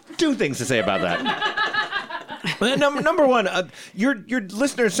 I have 2 things to say about that. Number one, your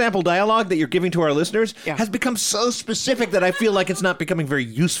listener sample dialogue that you're giving to our listeners has become so specific that I feel like it's not becoming very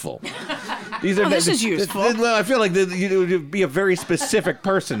useful. This is useful. Well, I feel like you'd be a very specific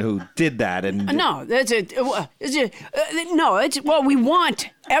person who did that. And no, that's it. We want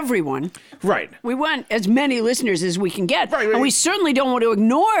everyone. Right. We want as many listeners as we can get. Right. And we certainly don't want to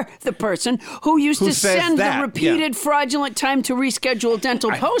ignore the person who used to send the repeated fraudulent time to reschedule dental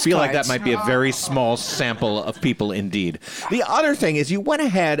postcards. I feel like that might be a very small sample of people indeed. The other thing is you went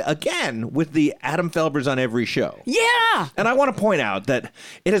ahead again with the Adam Felber's on every show. Yeah. And I want to point out that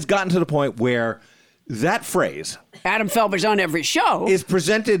it has gotten to the point where that phrase, Adam Felber's on every show, is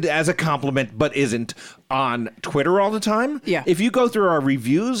presented as a compliment but isn't on Twitter all the time. Yeah. If you go through our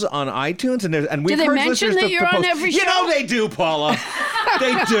reviews on iTunes and we've do they heard mention that you're on every show? They do, Paula.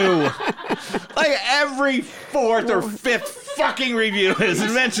 They do. Like every 4th or 5th fucking review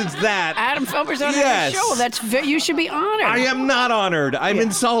mentions that. Adam Felber's on every show. That's you should be honored. I am not honored. I'm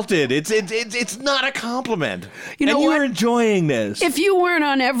insulted. It's not a compliment. You're enjoying this. If you weren't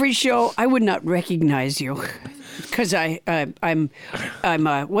on every show, I would not recognize you. Because I'm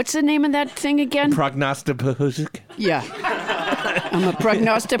what's the name of that thing again? Prognosticahuzik? Yeah. I'm a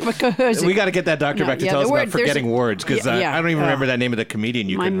prognosticahuzik. We got to get that doctor back to tell us about forgetting words, because I don't even remember that name of the comedian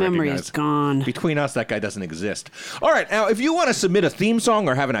you couldn't recognize. My memory is gone. Between us, that guy doesn't exist. All right, now, if you want to submit a theme song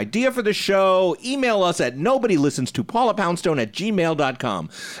or have an idea for the show, email us at nobodylistens2paulapoundstone@gmail.com.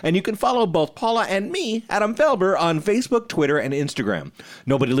 And you can follow both Paula and me, Adam Felber, on Facebook, Twitter, and Instagram.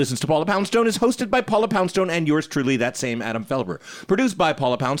 Nobody Listens to Paula Poundstone is hosted by Paula Poundstone and yours truly, that same Adam Felber. Produced by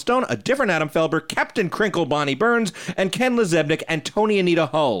Paula Poundstone, a different Adam Felber, Captain Crinkle Bonnie Burns, and Ken Lezebnik and Tony Anita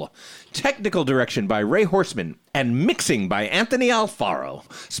Hull. Technical direction by Ray Horseman and mixing by Anthony Alfaro.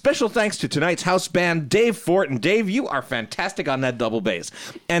 Special thanks to tonight's house band, Dave Fort. And Dave, you are fantastic on that double bass.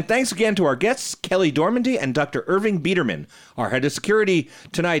 And thanks again to our guests, Kelly Dormandy and Dr. Irving Biederman. Our head of security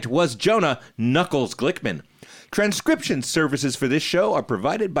tonight was Jonah Knuckles Glickman. Transcription services for this show are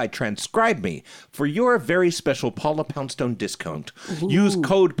provided by Transcribe Me for your very special Paula Poundstone discount. Ooh. Use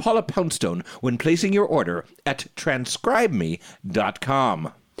code Paula Poundstone when placing your order at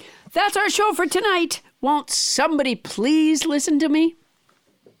transcribeme.com. That's our show for tonight. Won't somebody please listen to me?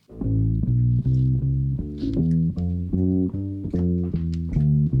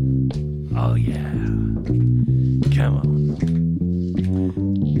 Oh, yeah. Come on.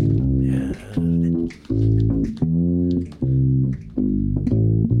 Yeah.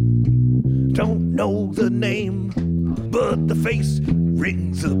 Don't know the name, but the face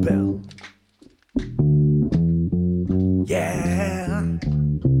rings a bell. Yeah.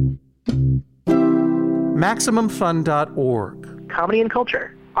 MaximumFun.org. Comedy and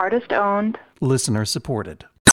culture. Artist owned. Listener supported.